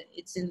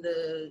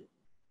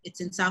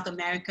in South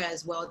America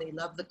as well. They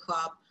love the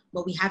crop,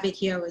 but we have it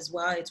here as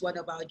well. It's one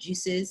of our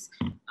juices.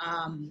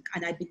 And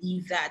I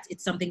believe that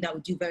it's something that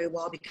would do very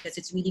well because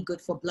it's really good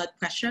for blood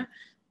pressure.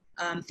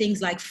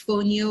 Things like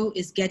fonio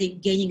is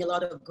gaining a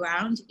lot of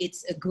ground.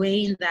 It's a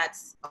grain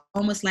that's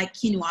almost like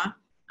quinoa,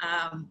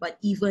 but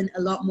even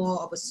a lot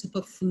more of a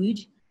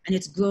superfood. And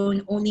it's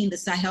grown only in the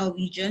Sahel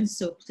region,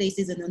 so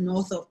places in the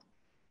north of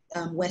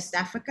West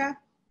Africa.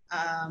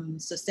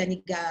 So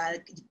Senegal,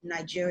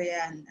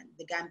 Nigeria, and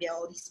the Gambia,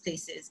 all these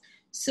places.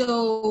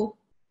 So,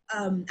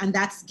 and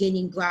that's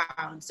gaining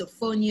ground. So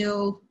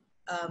fonio,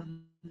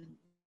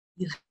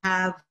 you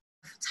have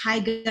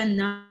tiger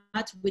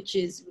nut, which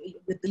is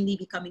with Nuli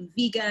becoming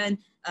vegan,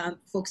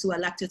 folks who are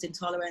lactose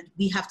intolerant.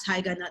 We have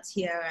tiger nuts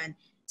here. And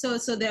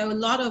so there are a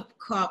lot of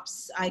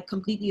crops. I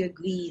completely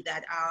agree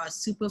that our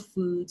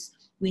superfoods,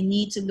 we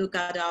need to look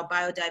at our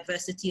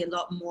biodiversity a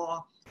lot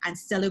more and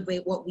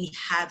celebrate what we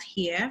have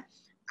here.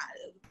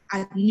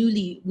 At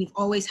Nuli, we've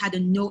always had a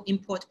no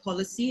import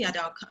policy at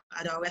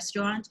our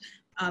restaurant.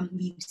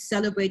 We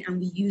celebrate and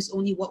we use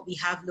only what we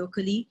have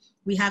locally.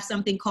 We have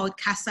something called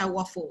casa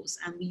waffles,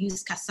 and we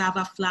use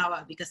cassava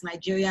flour because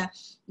Nigeria,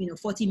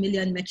 40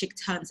 million metric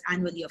tons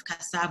annually of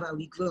cassava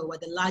we grow. We're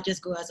the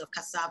largest growers of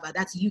cassava.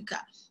 That's yuca.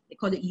 They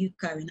call it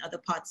yuca in other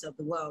parts of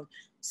the world.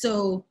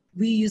 So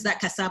we use that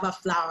cassava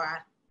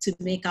flour to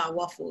make our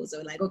waffles.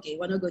 Or like, okay,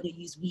 we're not going to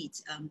use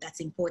wheat that's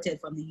imported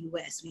from the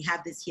US. We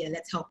have this here,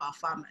 let's help our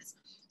farmers.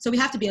 So we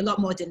have to be a lot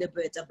more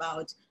deliberate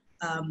about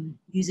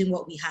using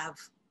what we have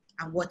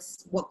and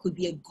what could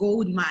be a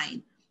gold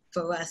mine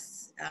for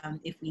us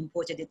if we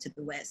imported it to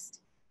the West.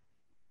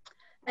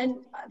 And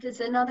there's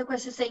another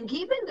question saying,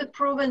 given the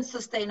proven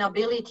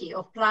sustainability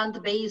of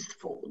plant-based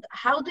food,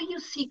 how do you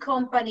see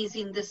companies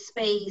in the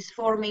space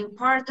forming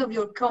part of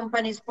your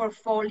company's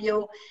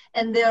portfolio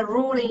and their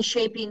role in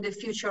shaping the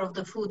future of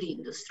the food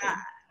industry?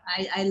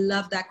 I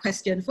love that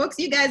question. Folks,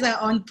 you guys are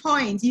on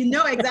point. You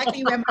know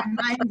exactly where my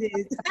mind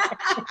is.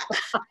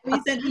 I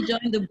recently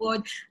joined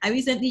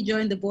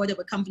the board of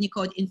a company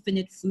called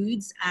Infinite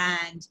Foods,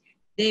 and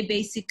they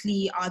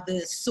basically are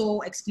the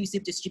sole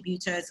exclusive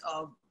distributors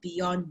of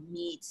Beyond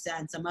Meats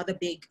and some other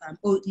big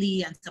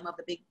Oatly and some of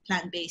the big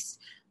plant-based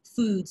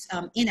foods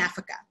in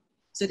Africa.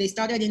 So they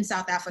started in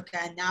South Africa,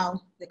 and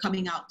now they're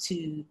coming out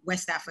to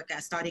West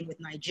Africa, starting with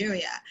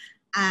Nigeria.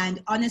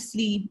 And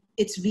honestly,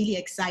 it's really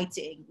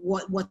exciting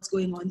what's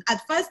going on.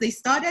 At first, they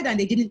started and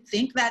they didn't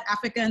think that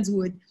Africans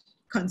would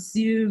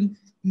consume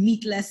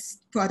meatless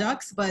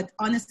products, but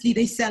honestly,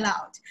 they sell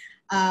out.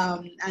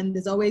 And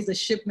there's always a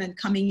shipment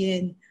coming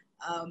in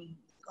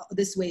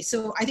this way.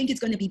 So I think it's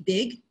going to be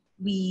big.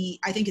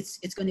 I think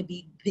it's going to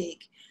be big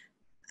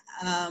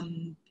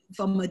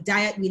from a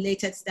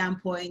diet-related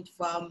standpoint,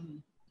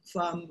 from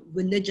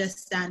religious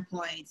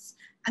standpoints,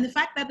 and the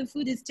fact that the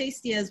food is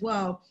tasty as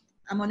well.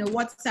 I'm on a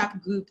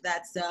WhatsApp group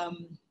that's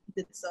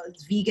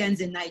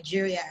vegans in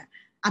Nigeria.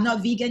 I'm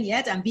not vegan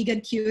yet. I'm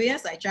vegan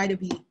curious. I try to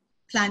be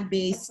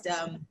plant-based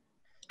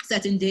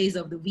certain days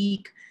of the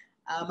week.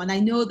 And I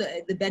know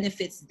the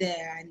benefits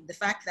there, and the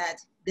fact that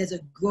there's a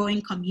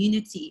growing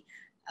community.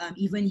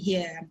 Even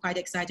here, I'm quite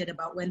excited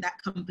about when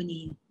that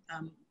company,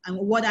 and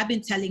what I've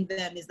been telling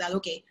them is that,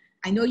 okay,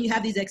 I know you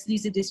have these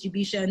exclusive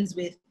distributions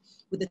with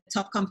the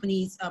top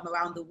companies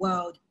around the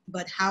world,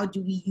 but how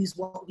do we use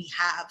what we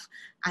have,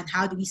 and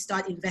how do we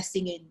start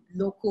investing in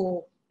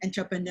local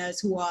entrepreneurs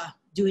who are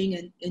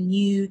doing a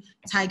new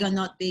tiger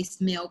nut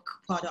based milk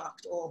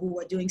product, or who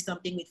are doing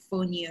something with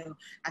fonio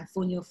and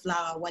fonio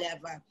flour,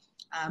 whatever.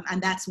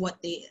 And that's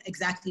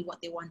exactly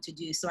what they want to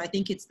do. So I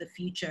think it's the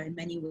future in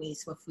many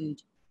ways for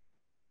food.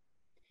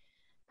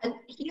 And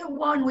here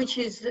one which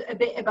is a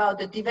bit about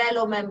the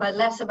development, but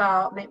less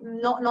about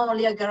not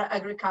only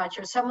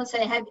agriculture. Someone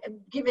say,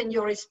 given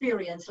your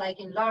experience, like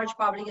in large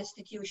public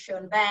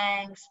institutions,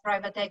 banks,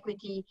 private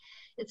equity,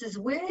 it says,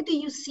 where do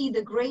you see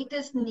the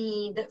greatest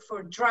need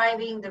for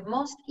driving the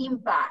most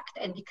impact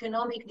and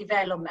economic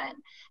development?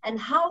 And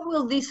how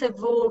will this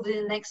evolve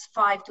in the next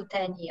 5 to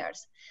 10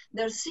 years?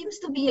 There seems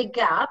to be a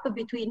gap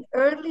between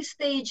early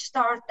stage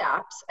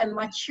startups and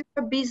mature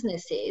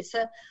businesses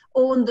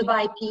owned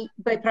by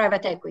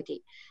private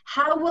equity.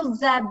 How will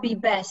that be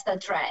best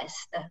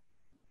addressed?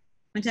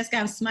 Francesca,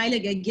 I'm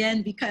smiling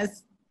again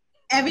because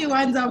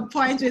everyone's on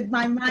point with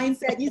my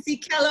mindset. You see,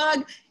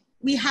 Kellogg,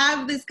 we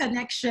have this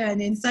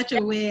connection in such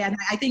a way. And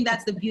I think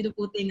that's the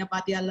beautiful thing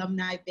about the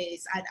alumni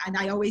base. And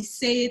I always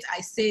say it,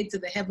 I say it to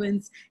the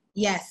heavens.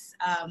 Yes,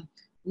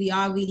 we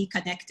are really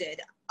connected.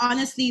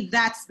 Honestly,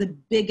 that's the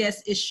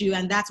biggest issue.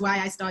 And that's why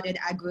I started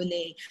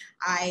Agrolay.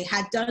 I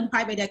had done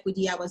private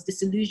equity. I was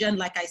disillusioned,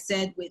 like I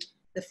said, with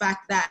the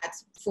fact that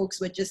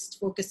folks were just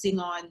focusing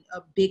on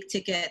big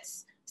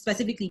tickets,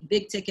 specifically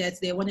big tickets.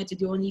 They wanted to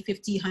do only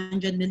 $50,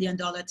 $100 million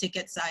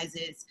ticket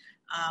sizes.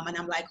 And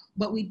I'm like,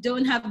 but we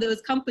don't have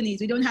those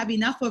companies. We don't have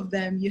enough of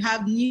them. You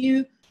have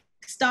new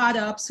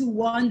startups who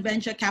want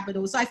venture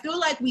capital. So I feel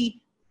like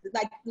we,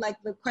 like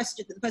the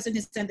person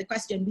who sent the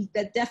question,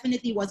 there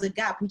definitely was a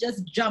gap. We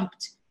just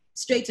jumped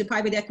straight to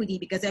private equity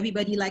because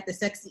everybody liked the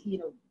sexy,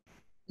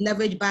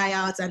 leverage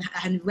buyouts and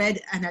had read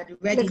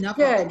That's enough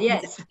good, of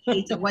yes.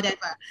 or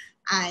whatever.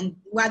 And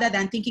rather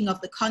than thinking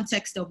of the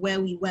context of where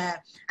we were,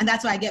 and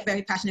that's why I get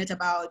very passionate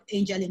about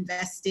angel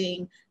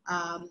investing,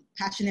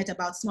 passionate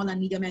about small and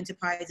medium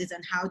enterprises,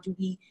 and how do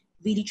we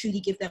really truly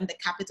give them the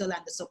capital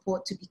and the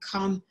support to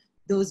become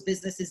those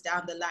businesses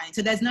down the line.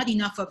 So there's not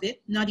enough of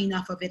it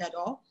at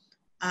all.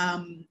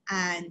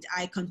 And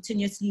I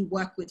continuously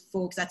work with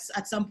folks.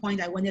 At some point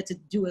I wanted to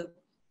do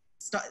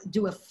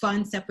a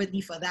fund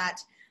separately for that.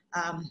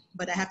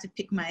 But I have to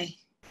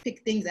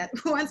pick things at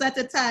once at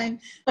a time.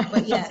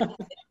 But yeah,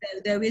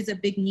 there is a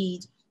big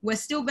need. We're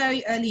still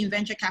very early in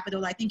venture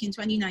capital. I think in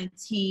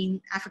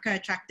 2019, Africa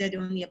attracted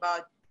only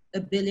about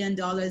 $1 billion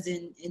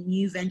in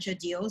new venture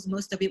deals.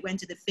 Most of it went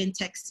to the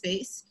fintech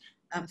space.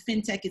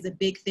 Fintech is a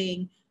big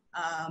thing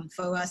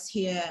for us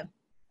here.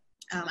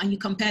 And you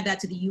compare that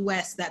to the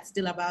US, that's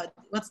still about,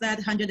 what's that,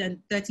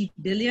 130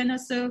 billion or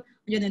so,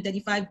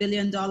 $135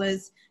 billion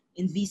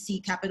in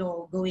VC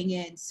capital going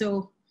in.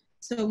 So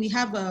we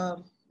have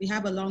a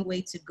long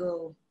way to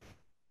go.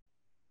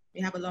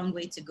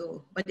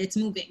 But it's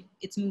moving.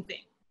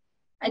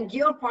 And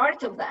you're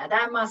part of that.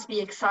 That must be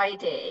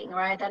exciting,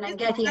 right? And I'm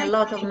getting a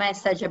lot of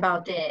message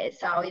about this.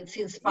 So it's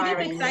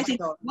inspiring. It is exciting.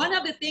 One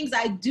of the things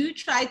I do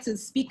try to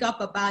speak up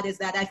about is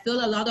that I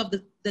feel a lot of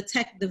the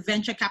tech, the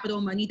venture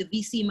capital money, the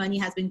VC money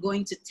has been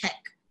going to tech.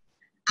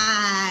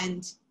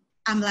 And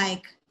I'm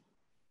like,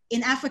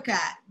 in Africa,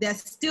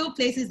 there's still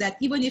places that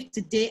even if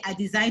today I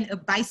design a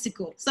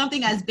bicycle,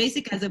 something as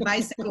basic as a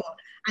bicycle,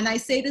 and I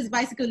say this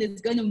bicycle is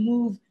going to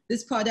move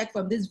this product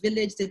from this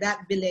village to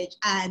that village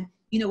and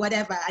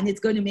whatever, and it's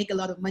going to make a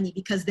lot of money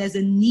because there's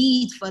a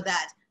need for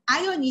that.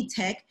 I don't need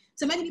tech.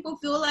 So many people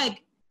feel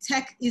like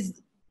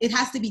it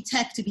has to be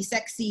tech to be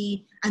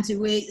sexy and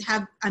to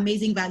have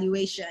amazing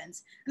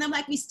valuations. And I'm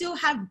like, we still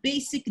have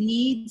basic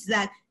needs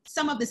that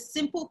some of the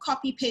simple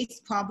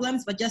copy-paste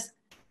problems, but just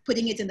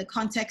putting it in the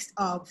context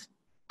of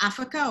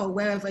Africa or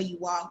wherever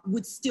you are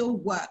would still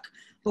work,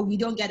 but we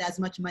don't get as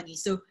much money.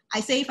 So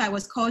I say if I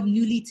was called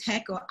Nuli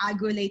Tech or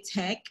Agrolay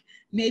Tech,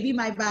 maybe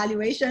my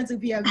valuations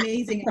would be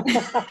amazing,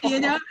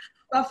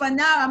 But for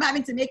now, I'm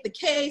having to make the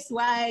case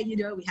why,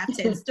 we have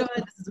 10 stores,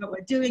 this is what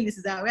we're doing, this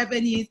is our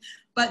revenues.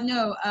 But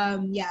no,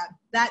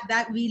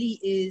 that really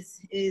is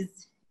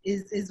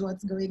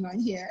what's going on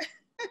here.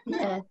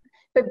 Yeah,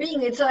 but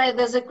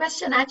there's a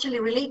question actually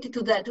related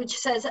to that, which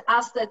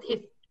asks that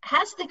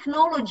has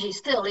technology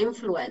still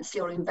influenced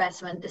your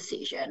investment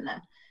decision?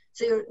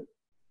 So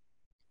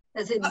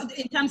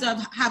in terms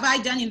of have I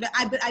done,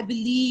 I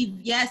believe,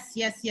 yes,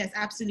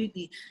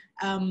 absolutely.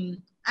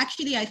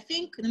 Actually, I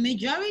think the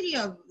majority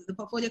of the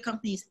portfolio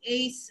companies,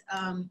 ACE,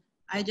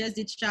 I just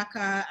did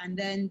Shaka, and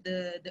then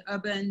the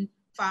urban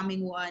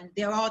farming one,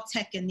 they're all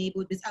tech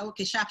enabled.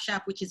 Okay,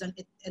 Sharp, which is a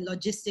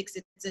logistics,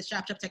 it's a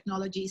Sharp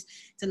Technologies.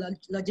 It's a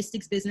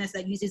logistics business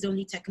that uses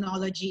only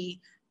technology.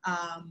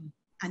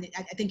 And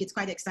I think it's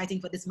quite exciting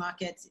for this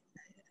market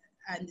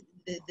and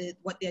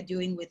what they're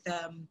doing with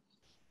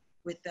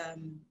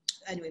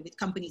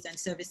companies and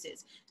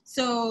services.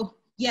 So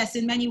yes,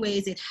 in many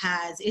ways it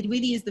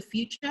really is the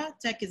future.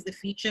 Tech is the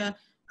future,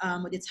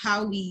 but it's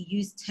how we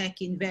use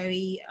tech in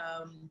very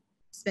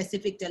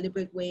specific,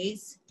 deliberate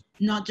ways,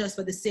 not just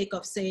for the sake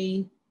of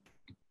saying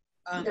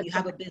you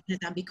have a business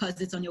and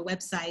because it's on your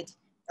website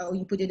or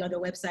you put it on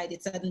your website,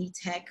 it's suddenly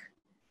tech.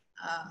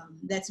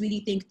 Let's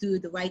really think through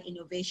the right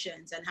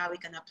innovations and how we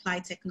can apply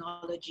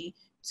technology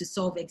to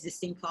solve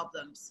existing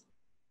problems.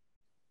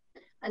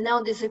 And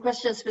now there's a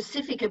question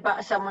specific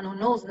about someone who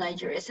knows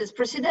Nigeria. It says,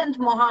 President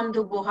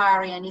Muhammadu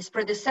Buhari and his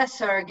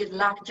predecessor,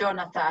 Goodluck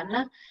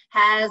Jonathan,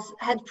 has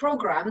had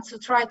programs to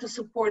try to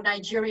support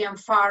Nigerian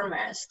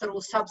farmers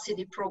through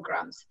subsidy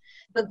programs,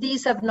 but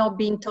these have not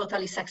been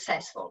totally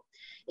successful.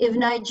 If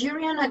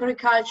Nigerian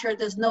agriculture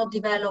does not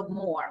develop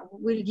more,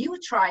 will you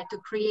try to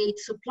create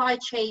supply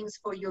chains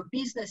for your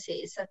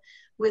businesses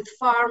with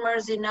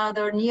farmers in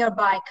other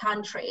nearby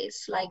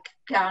countries like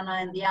Ghana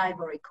and the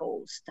Ivory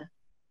Coast?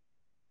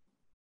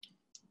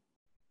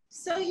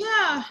 So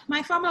yeah,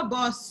 my former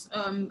boss,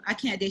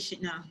 Akin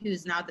Adeshina, who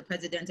is now the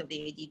president of the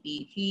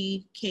ADB,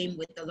 he came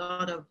with a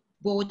lot of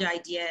bold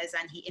ideas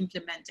and he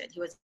implemented.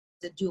 He was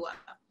a doer.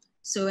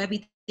 So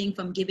everything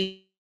from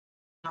giving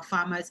our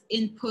farmers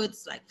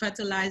inputs like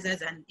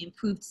fertilizers and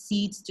improved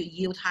seeds to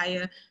yield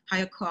higher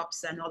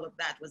crops, and all of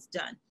that was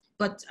done.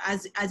 But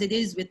as it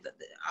is with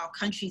our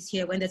countries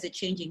here, when there's a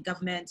change in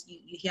government,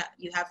 you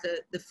have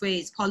the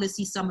phrase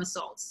policy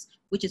somersaults,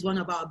 which is one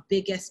of our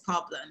biggest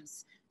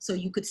problems. So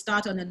you could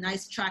start on a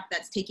nice track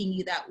that's taking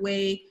you that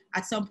way.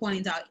 At some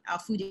point, our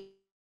food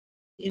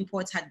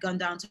imports had gone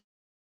down to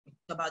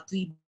about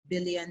 $3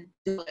 billion.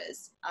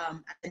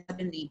 And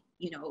suddenly,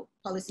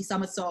 policy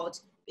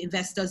somersault,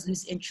 investors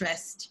lose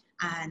interest,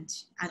 and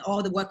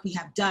all the work we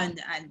have done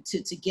and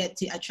to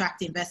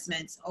attract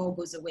investments all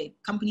goes away.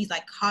 Companies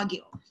like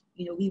Cargill,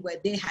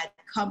 they had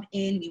come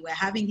in, we were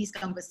having these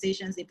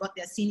conversations, they brought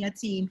their senior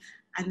team,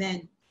 and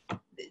then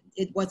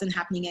it wasn't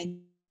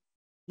happening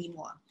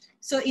anymore.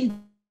 So indeed,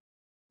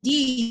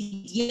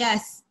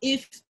 yes,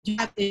 if you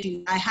have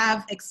issues, I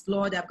have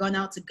explored, I've gone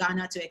out to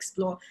Ghana to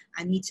explore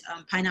and meet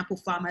pineapple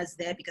farmers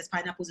there, because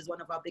pineapples is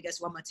one of our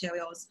biggest raw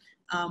materials.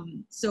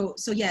 So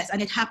yes, and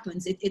it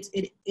happens.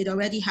 It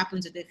already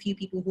happens with a few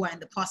people who are in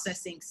the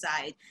processing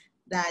side,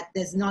 that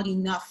there's not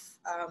enough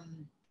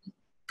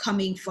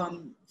coming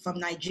from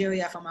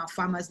Nigeria, from our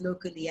farmers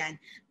locally, and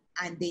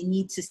they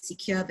need to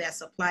secure their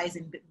supplies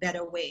in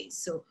better ways.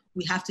 So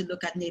we have to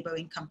look at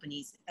neighboring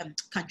countries.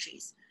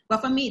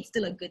 But for me, it's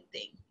still a good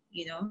thing,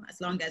 as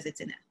long as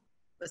it's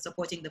we're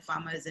supporting the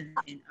farmers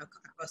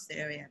across the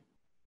area.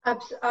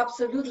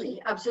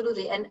 Absolutely.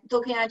 And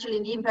talking actually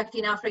in the impact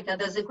in Africa,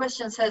 there's a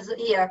question says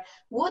here,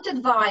 what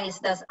advice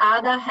does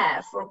Ada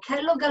have for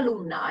Kellogg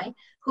alumni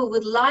who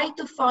would like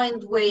to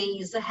find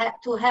ways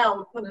to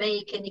help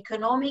make an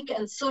economic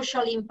and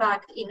social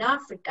impact in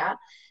Africa,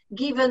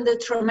 given the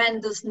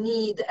tremendous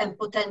need and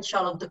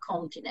potential of the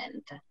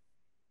continent?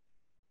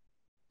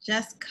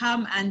 Just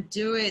come and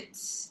do it.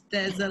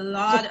 There's a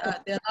lot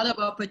of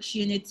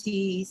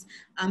opportunities.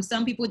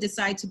 Some people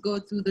decide to go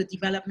through the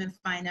development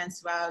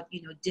finance route,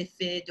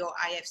 DFID or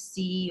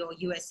IFC or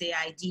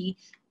USAID.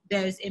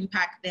 There's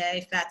impact there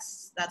if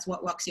that's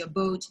what rocks your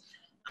boat.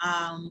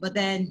 But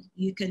then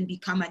you can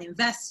become an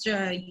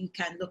investor. You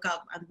can look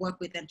up and work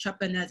with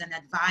entrepreneurs and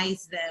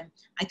advise them.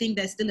 I think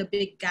there's still a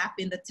big gap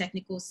in the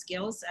technical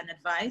skills and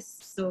advice.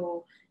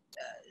 So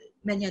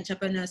many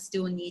entrepreneurs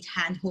still need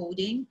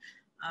hand-holding.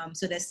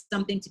 So there's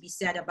something to be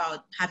said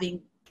about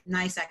having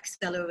nice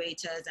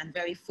accelerators and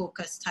very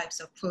focused types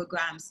of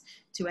programs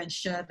to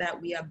ensure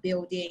that we are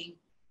building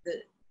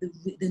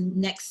the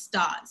next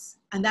stars.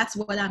 And that's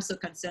what I'm so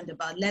concerned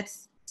about.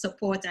 Let's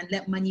support and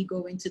let money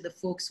go into the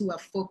folks who are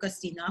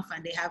focused enough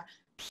and they have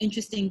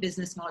interesting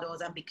business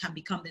models and can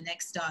become the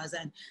next stars.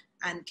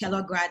 And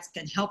Kellogg grads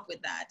can help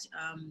with that,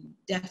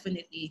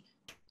 definitely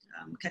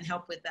can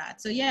help with that.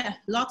 So yeah,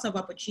 lots of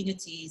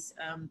opportunities,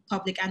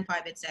 public and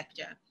private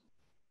sector.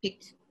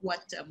 Pick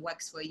what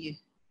works for you.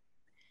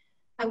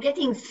 I'm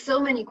getting so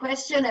many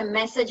questions and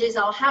messages.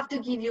 I'll have to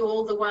give you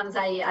all the ones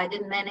I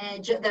didn't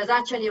manage. There's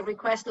actually a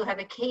request to have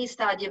a case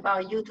study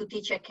about you to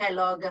teach at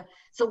Kellogg.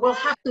 So we'll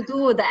have to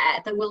do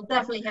that. We'll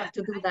definitely have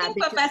to do that. I think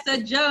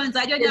Professor Jones,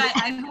 I don't know,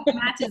 I hope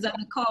Matt is on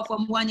the call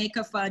from One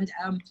Acre Fund.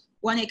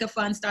 One Acre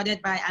Fund started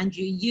by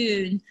Andrew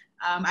Yoon.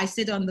 I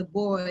sit on the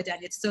board,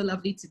 and it's so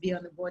lovely to be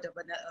on the board of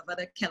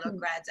other Kellogg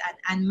grads,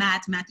 and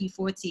Matthew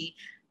Forty.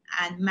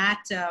 And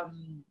Matt,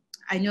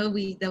 I know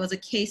there was a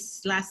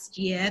case last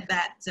year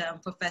that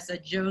Professor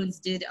Jones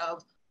did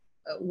of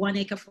One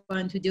Acre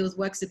Fund who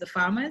works with the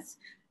farmers,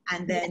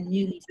 and then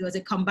Nuli. There was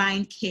a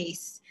combined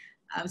case.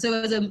 So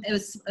it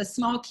was a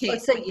small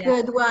case. It's a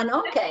good one.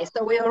 Okay,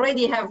 so we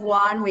already have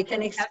one. We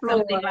can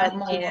explore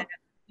more.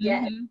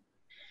 Yeah.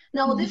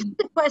 Now, this is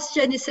the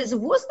question. It says,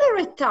 was there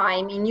a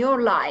time in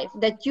your life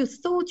that you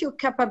thought your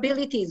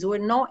capabilities were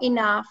not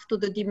enough to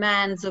the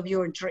demands of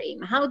your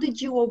dream? How did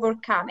you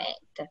overcome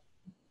it?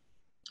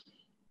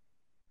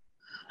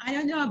 I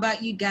don't know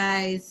about you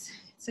guys.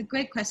 It's a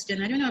great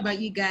question. I don't know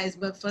about you guys,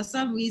 but for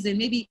some reason,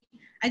 maybe,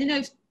 I don't know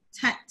if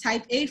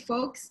type A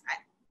folks,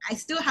 I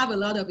still have a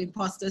lot of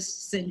imposter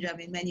syndrome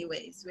in many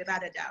ways,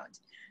 without a doubt.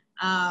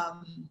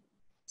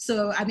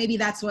 So maybe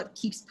that's what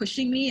keeps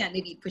pushing me, and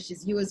maybe it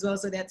pushes you as well.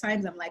 So there are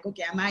times I'm like,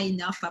 okay, am I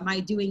enough? Am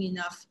I doing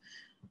enough?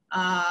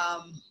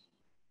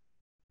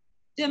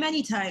 There are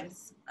many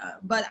times,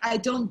 but I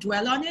don't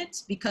dwell on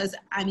it because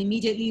I'm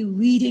immediately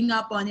reading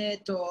up on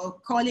it or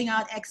calling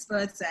out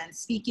experts and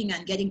speaking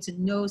and getting to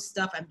know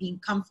stuff and being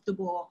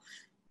comfortable.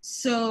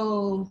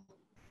 So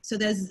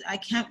I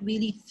can't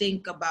really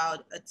think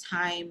about a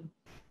time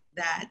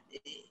that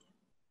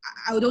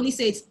I would only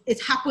say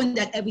it's happened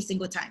at every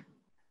single time,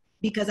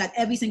 because at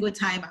every single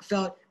time I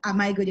felt,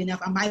 am I good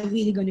enough? Am I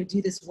really going to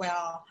do this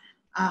well?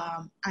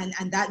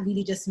 And that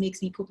really just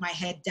makes me put my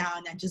head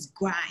down and just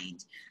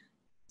grind.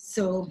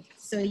 So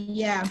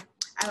yeah,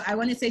 I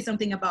want to say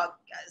something about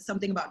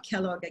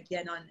Kellogg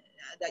again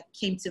that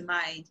came to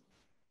mind.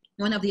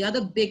 One of the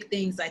other big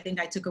things I think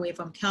I took away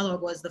from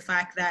Kellogg was the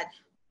fact that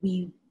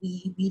we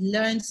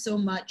learned so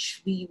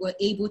much. We were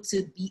able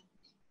to be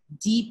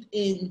deep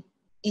in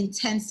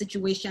intense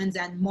situations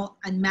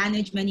and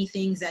manage many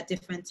things at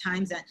different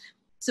times.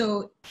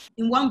 So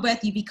in one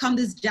breath, you become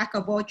this jack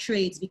of all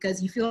trades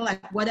because you feel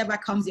like whatever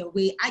comes your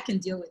way, I can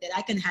deal with it,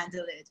 I can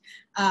handle it.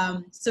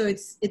 So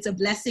it's a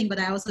blessing, but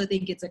I also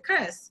think it's a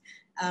curse.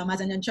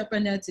 As an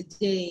entrepreneur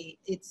today,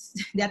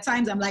 there are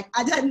times I'm like,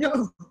 I don't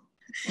know,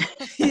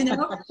 you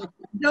know,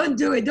 don't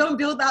do it, don't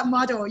build that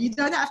model. You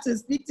don't have to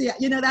speak to,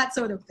 you know, that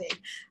sort of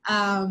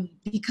thing.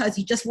 Because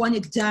you just want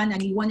it done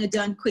and you want it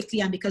done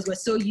quickly, and because we're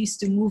so used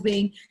to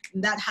moving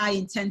in that high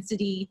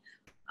intensity.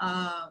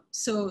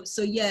 So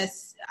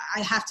yes,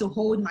 I have to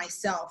hold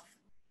myself,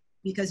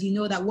 because you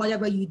know that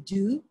whatever you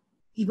do,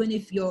 even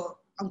if you're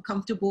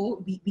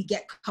uncomfortable, we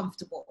get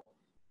comfortable.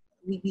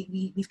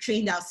 We've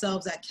trained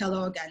ourselves at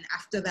Kellogg, and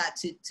after that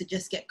to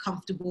just get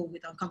comfortable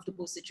with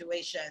uncomfortable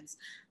situations,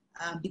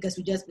 because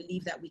we just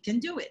believe that we can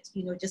do it.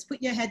 You know, just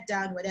put your head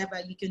down, whatever,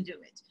 you can do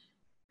it.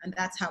 And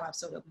that's how I've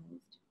sort of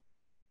moved.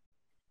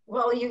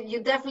 Well,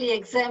 you definitely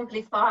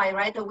exemplify,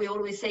 right? We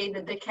always say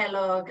that the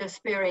Kellogg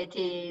spirit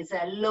is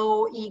a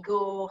low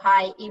ego,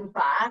 high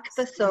impact.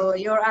 So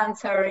your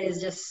answer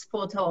is just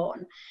spot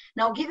on.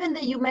 Now, given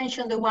that you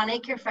mentioned the 1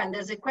 Acre Fund,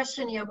 there's a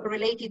question here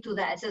related to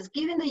that. It says,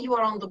 given that you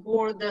are on the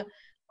board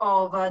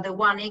of the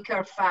 1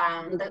 Acre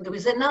Fund, there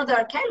is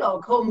another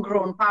Kellogg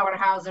homegrown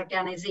powerhouse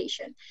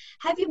organization.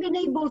 Have you been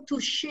able to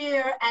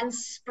share and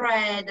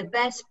spread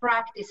best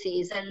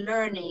practices and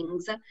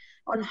learnings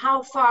on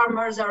how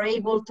farmers are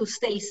able to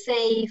stay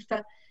safe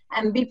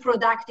and be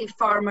productive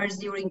farmers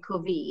during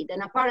COVID?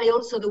 And apparently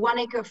also the 1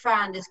 Acre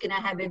Fund is going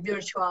to have a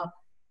virtual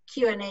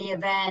Q&A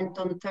event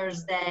on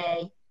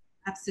Thursday.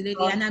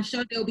 Absolutely, and I'm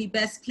sure they'll be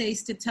best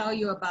placed to tell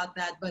you about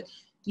that. But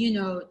you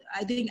know,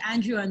 I think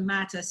Andrew and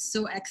Matt are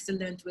so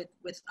excellent with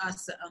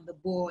us on the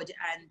board,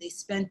 and they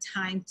spend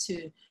time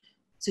to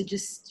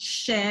just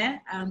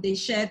share. They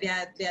share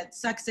their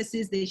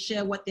successes, they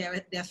share what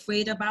they're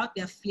afraid about,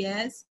 their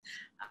fears,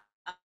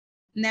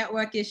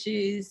 network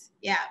issues.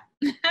 Yeah.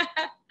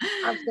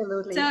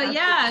 Absolutely. So absolutely.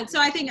 yeah, so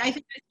I think I talked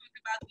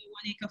about the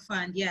 1 Acre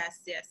Fund. Yes,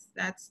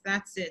 that's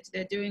it.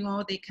 They're doing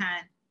all they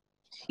can.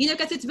 You know,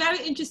 because it's very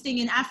interesting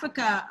in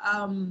Africa.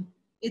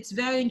 It's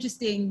very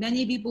interesting.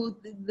 Many people,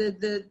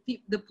 the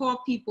poor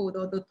people,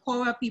 or the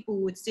poorer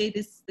people, would say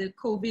the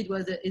COVID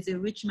is a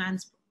rich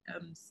man's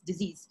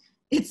disease.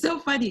 It's so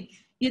funny.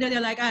 You know,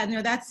 they're like,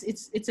 no,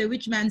 it's a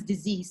rich man's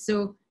disease.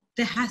 So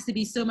there has to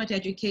be so much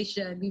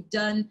education. We've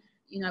done,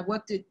 you know,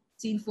 I've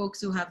seen folks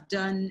who have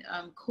done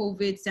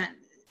COVID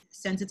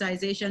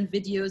sensitization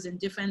videos in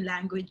different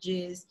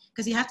languages,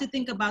 because you have to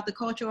think about the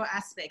cultural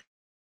aspects,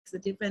 the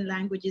different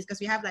languages,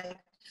 because we have like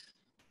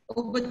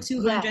over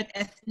 200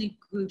 ethnic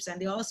groups, and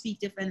they all speak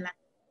different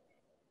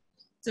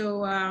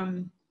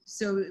languages.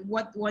 So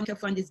what 1 Acre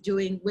Fund is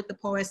doing with the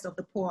poorest of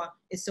the poor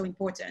is so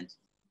important.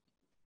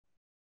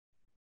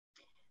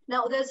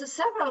 Now, there's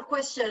several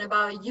questions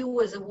about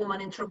you as a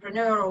woman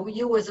entrepreneur, or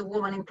you as a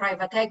woman in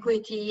private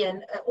equity,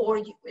 and or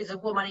you as a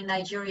woman in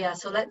Nigeria.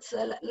 So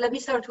let me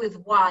start with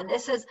one.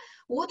 It says,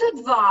 what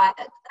advice?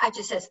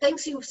 Actually says,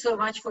 thanks you so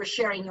much for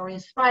sharing your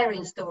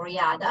inspiring story,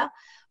 Ada.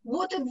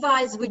 What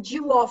advice would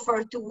you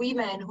offer to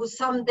women who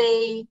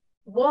someday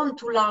want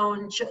to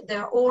launch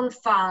their own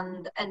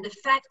fund and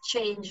affect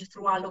change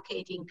through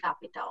allocating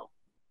capital?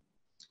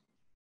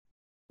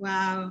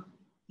 Wow.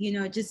 You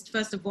know, just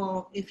first of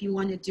all, if you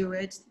want to do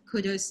it,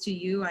 kudos to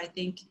you. I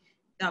think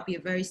that'll be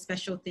a very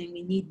special thing.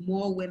 We need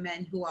more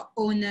women who are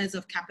owners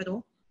of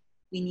capital.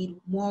 We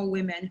need more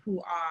women who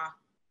are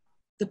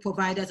the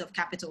providers of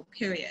capital,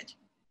 period.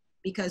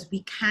 Because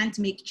we can't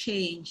make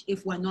change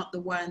if we're not the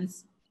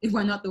ones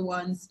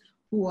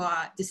who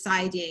are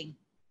deciding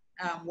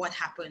what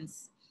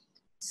happens.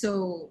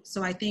 So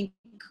I think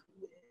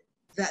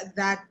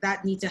that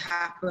needs to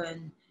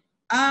happen.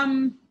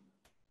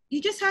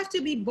 You just have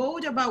to be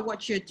bold about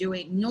what you're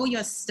doing. Know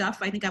your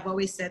stuff. I think I've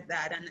always said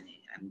that, and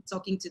I'm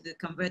talking to the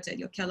converted,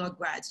 your Kellogg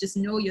grads. Just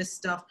know your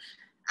stuff,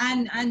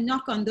 and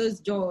knock on those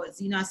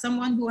doors. You know, as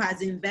someone who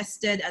has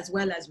invested as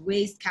well as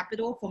raised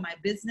capital for my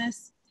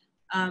business,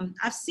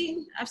 I've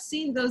seen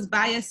those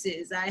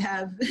biases. I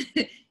have,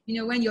 you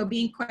know, when you're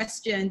being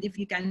questioned if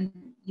you can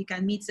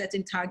meet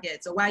certain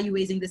targets, or why are you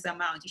raising this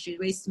amount? You should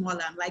raise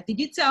smaller. I'm like, did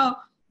you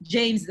tell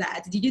James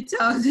that? Did you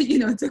tell, you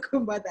know, Toko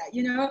about that?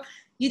 You know,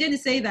 you didn't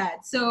say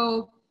that.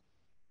 So,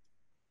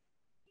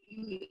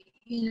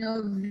 you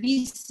know,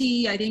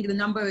 VC, I think the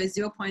number is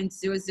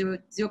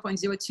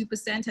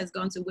 0.02% has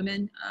gone to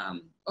women,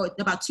 or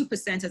about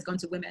 2% has gone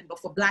to women, but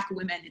for Black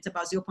women, it's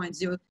about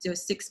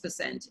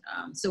 0.006%.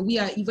 So we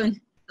are even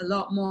a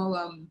lot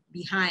more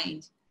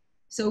behind.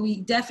 So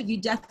you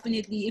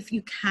definitely, if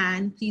you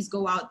can, please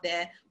go out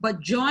there,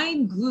 but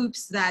join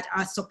groups that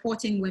are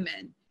supporting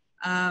women.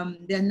 There are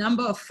a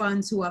number of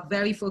funds who are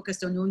very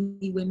focused on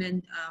only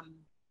women,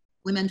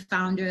 women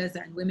founders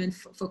and women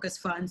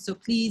focused funds. So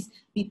please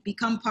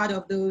become part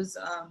of those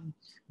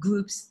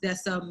groups.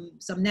 There's some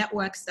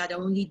networks that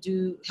only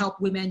do help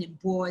women in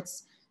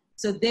boards.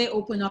 So they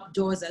open up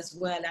doors as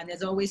well. And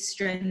there's always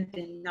strength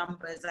in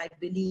numbers, I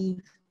believe.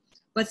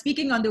 But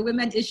speaking on the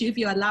women issue, if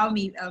you allow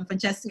me,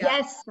 Francesca,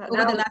 yes,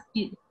 over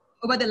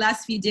the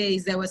last few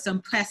days, there was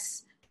some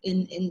press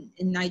in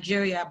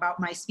Nigeria about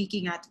my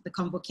speaking at the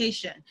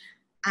convocation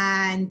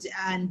and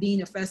being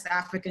the first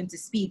African to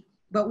speak.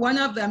 But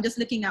I'm just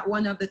looking at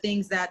one of the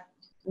things that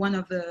one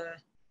of the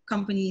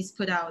companies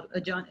put out,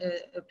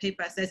 a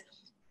paper says,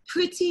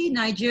 pretty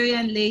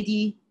Nigerian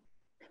lady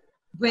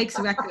breaks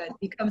record,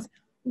 becomes,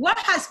 how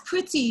has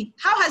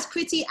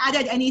pretty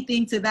added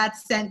anything to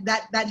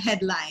that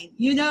headline,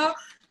 you know?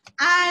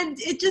 And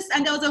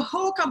there was a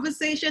whole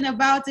conversation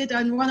about it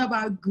on one of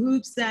our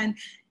groups, and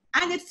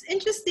it's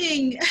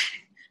interesting.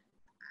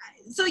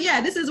 So yeah,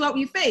 this is what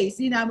we face.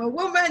 You know, I'm a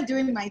woman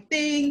doing my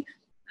thing.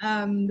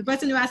 The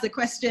person who asked the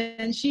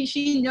question,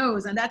 she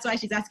knows, and that's why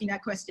she's asking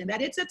that question,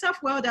 that it's a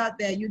tough world out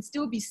there. You'd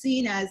still be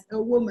seen as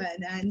a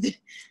woman,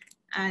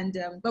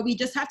 but we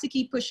just have to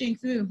keep pushing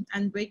through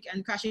and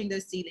crashing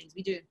those ceilings.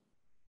 We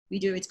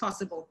do, it's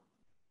possible.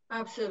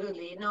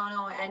 Absolutely.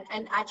 No.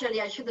 And actually,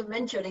 I should have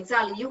mentioned,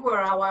 exactly, you were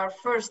our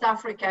first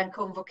African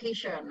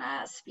convocation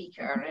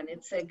speaker, and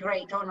it's a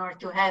great honor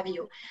to have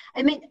you.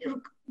 I mean,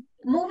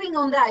 moving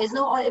on that, it's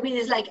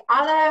like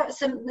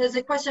there's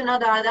a question, are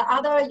there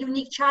other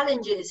unique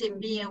challenges in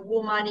being a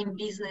woman in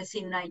business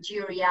in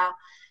Nigeria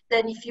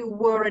than if you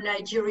were a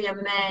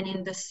Nigerian man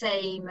in the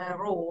same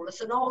role?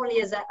 So not only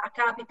as a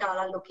capital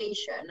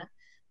allocation,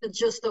 but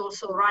just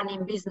also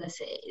running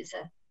businesses.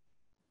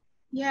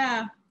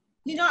 Yeah.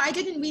 You know, I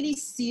didn't really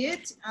see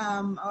it,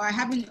 or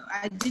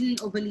I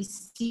didn't overly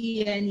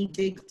see any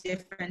big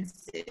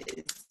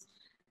differences.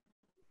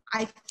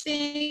 I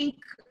think,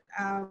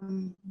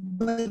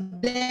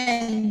 but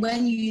then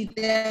when you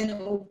then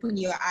open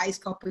your eyes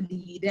properly,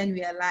 you then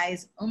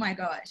realize, oh my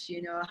gosh,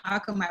 you know, how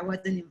come I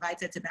wasn't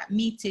invited to that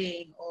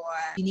meeting? Or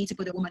you need to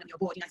put a woman on your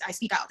board. You know, I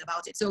speak out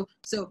about it. So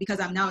because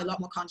I'm now a lot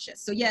more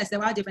conscious. So yes,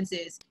 there are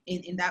differences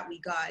in that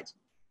regard.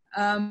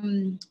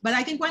 But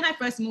I think when I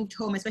first moved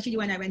home, especially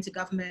when I went to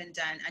government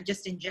and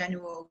just in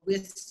general,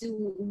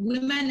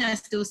 women are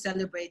still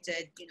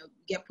celebrated, you know,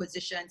 get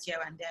positions here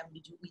and there, we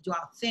do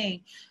our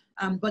thing.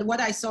 But what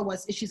I saw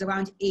was issues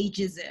around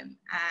ageism,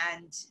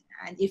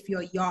 and if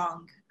you're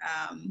young,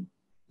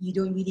 you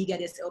don't really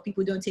get it, or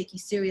people don't take you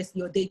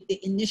seriously, or they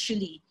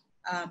initially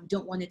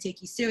don't want to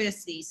take you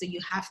seriously. So you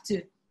have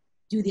to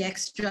do the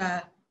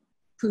extra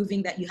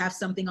proving that you have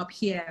something up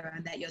here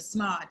and that you're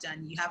smart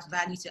and you have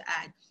value to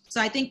add.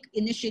 So I think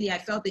initially I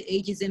felt the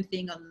ageism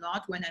thing a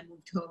lot when I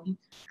moved home.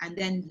 And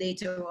then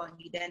later on,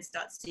 you then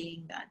start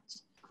seeing that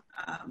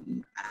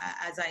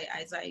as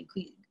I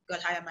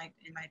got higher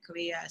in my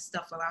career,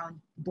 stuff around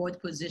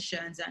board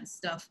positions and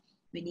stuff,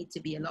 we need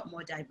to be a lot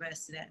more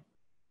diverse there.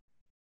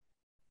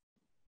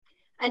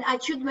 And I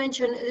should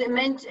mention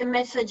a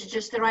message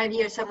just arrived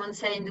here. Someone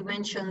saying to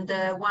mention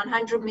the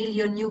 100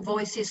 million New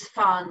Voices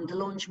Fund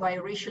launched by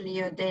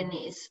Richelieu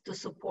Dennis to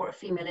support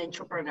female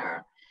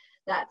entrepreneur.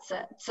 That's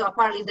so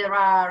apparently there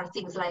are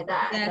things like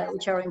that, yes,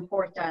 which are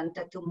important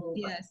to move.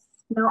 Yes.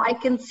 Now I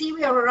can see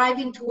we are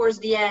arriving towards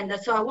the end.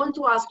 So I want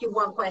to ask you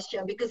one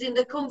question, because in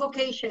the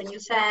convocation you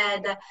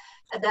said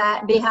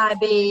that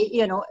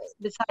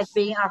besides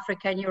being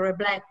African, you're a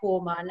Black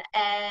woman.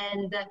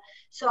 And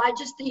so I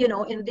just,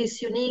 in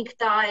this unique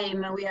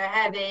time we are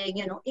having,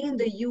 in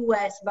the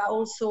US, but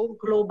also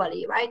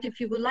globally, right?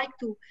 If you would like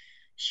to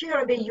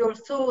share a bit your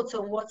thoughts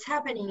on what's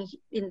happening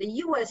in the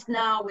US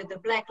now with the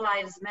Black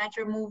Lives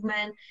Matter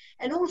movement,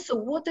 and also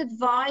what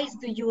advice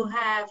do you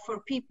have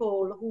for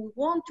people who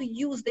want to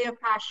use their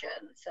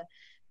passions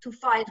to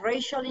fight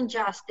racial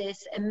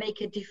injustice and make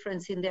a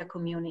difference in their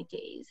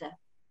communities?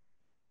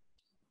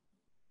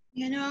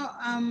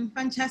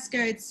 Francesca,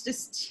 it's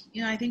just,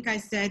 I think I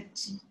said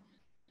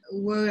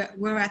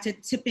we're at a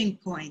tipping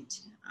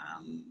point.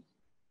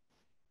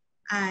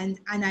 And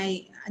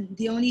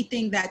the only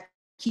thing that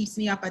keeps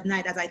me up at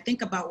night as I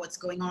think about what's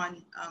going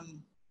on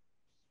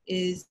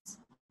is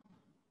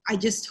I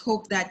just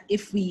hope that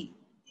we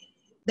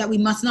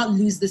must not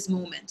lose this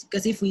moment,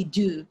 because if we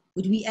do,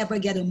 would we ever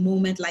get a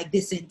moment like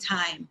this in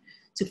time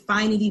to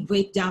finally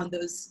break down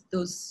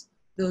those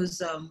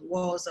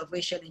walls of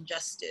racial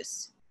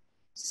injustice?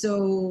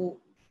 So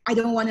I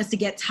don't want us to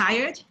get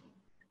tired.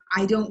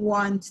 I don't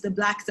want the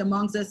Blacks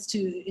amongst us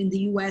in the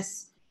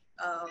US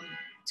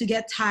to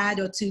get tired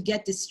or to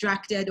get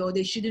distracted, or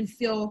they shouldn't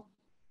feel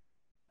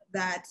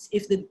that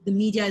if the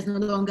media is no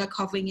longer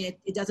covering it,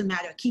 it doesn't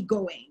matter, keep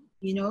going,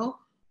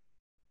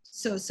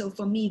 So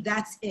for me,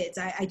 that's it.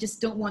 I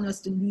just don't want us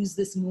to lose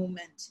this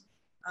moment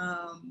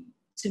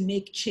to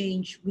make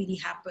change really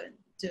happen,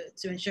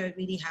 to ensure it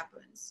really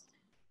happens.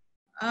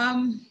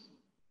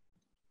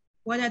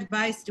 What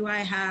advice do I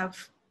have?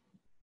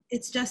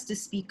 It's just to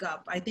speak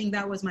up. I think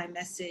that was my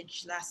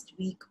message last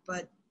week,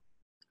 but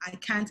I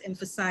can't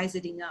emphasize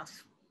it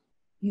enough.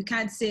 You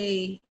can't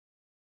say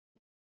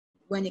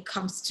when it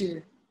comes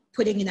to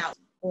putting it out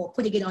or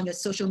putting it on your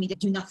social media,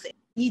 do nothing.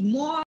 Need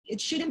more. It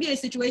shouldn't be a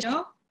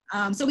situation.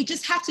 So we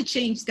just have to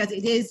change, because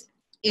it's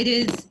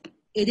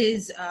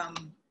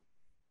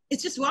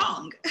just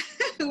wrong.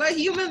 We're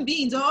human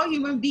beings, all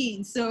human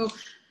beings. So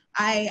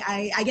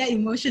I get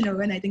emotional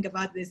when I think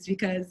about this,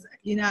 because,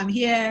 I'm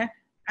here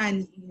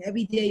and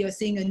every day you're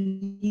seeing a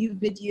new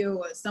video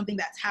or something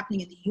that's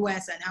happening in the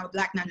US and how a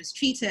Black man was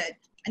treated,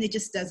 and it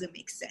just doesn't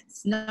make sense,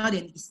 not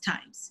in these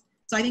times.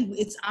 So I think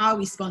it's our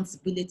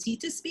responsibility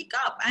to speak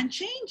up and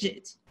change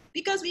it,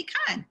 because we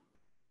can,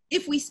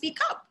 if we speak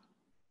up,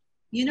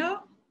 you know?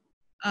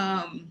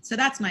 So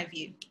that's my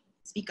view,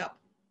 speak up.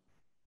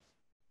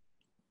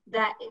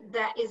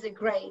 That is a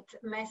great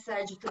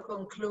message to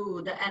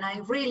conclude, and I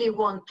really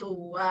want to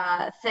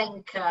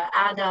thank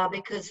Ada,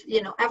 because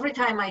every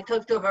time I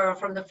talk to her,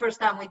 from the first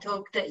time we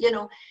talked,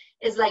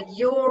 it's like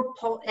your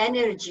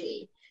energy,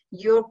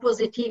 your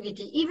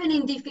positivity, even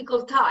in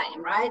difficult time,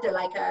 right?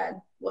 Like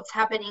what's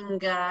happening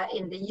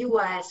in the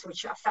US,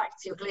 which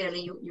affects you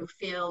clearly, you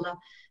feel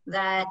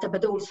that,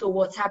 but also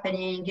what's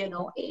happening,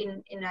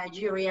 in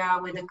Nigeria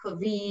with the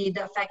COVID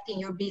affecting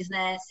your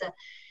business.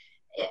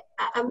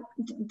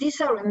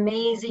 These are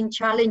amazing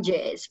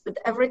challenges, but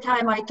every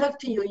time I talk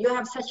to you, you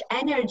have such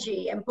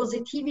energy and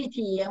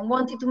positivity and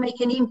wanting to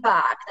make an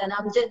impact. And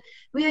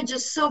we are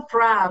just so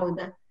proud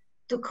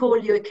to call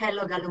you a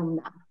Kellogg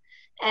alumna.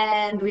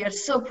 And we are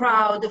so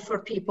proud for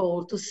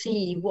people to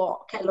see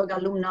what Kellogg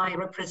alumni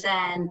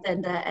represent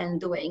and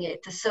doing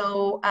it.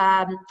 So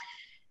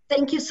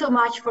thank you so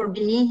much for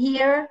being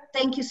here.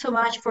 Thank you so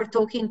much for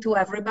talking to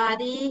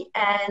everybody.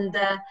 And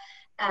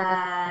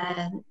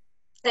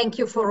thank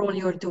you for all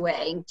you're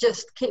doing.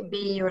 Just keep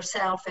being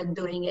yourself and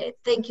doing it.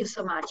 Thank you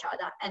so much,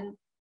 Ada. And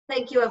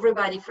thank you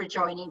everybody for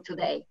joining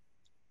today.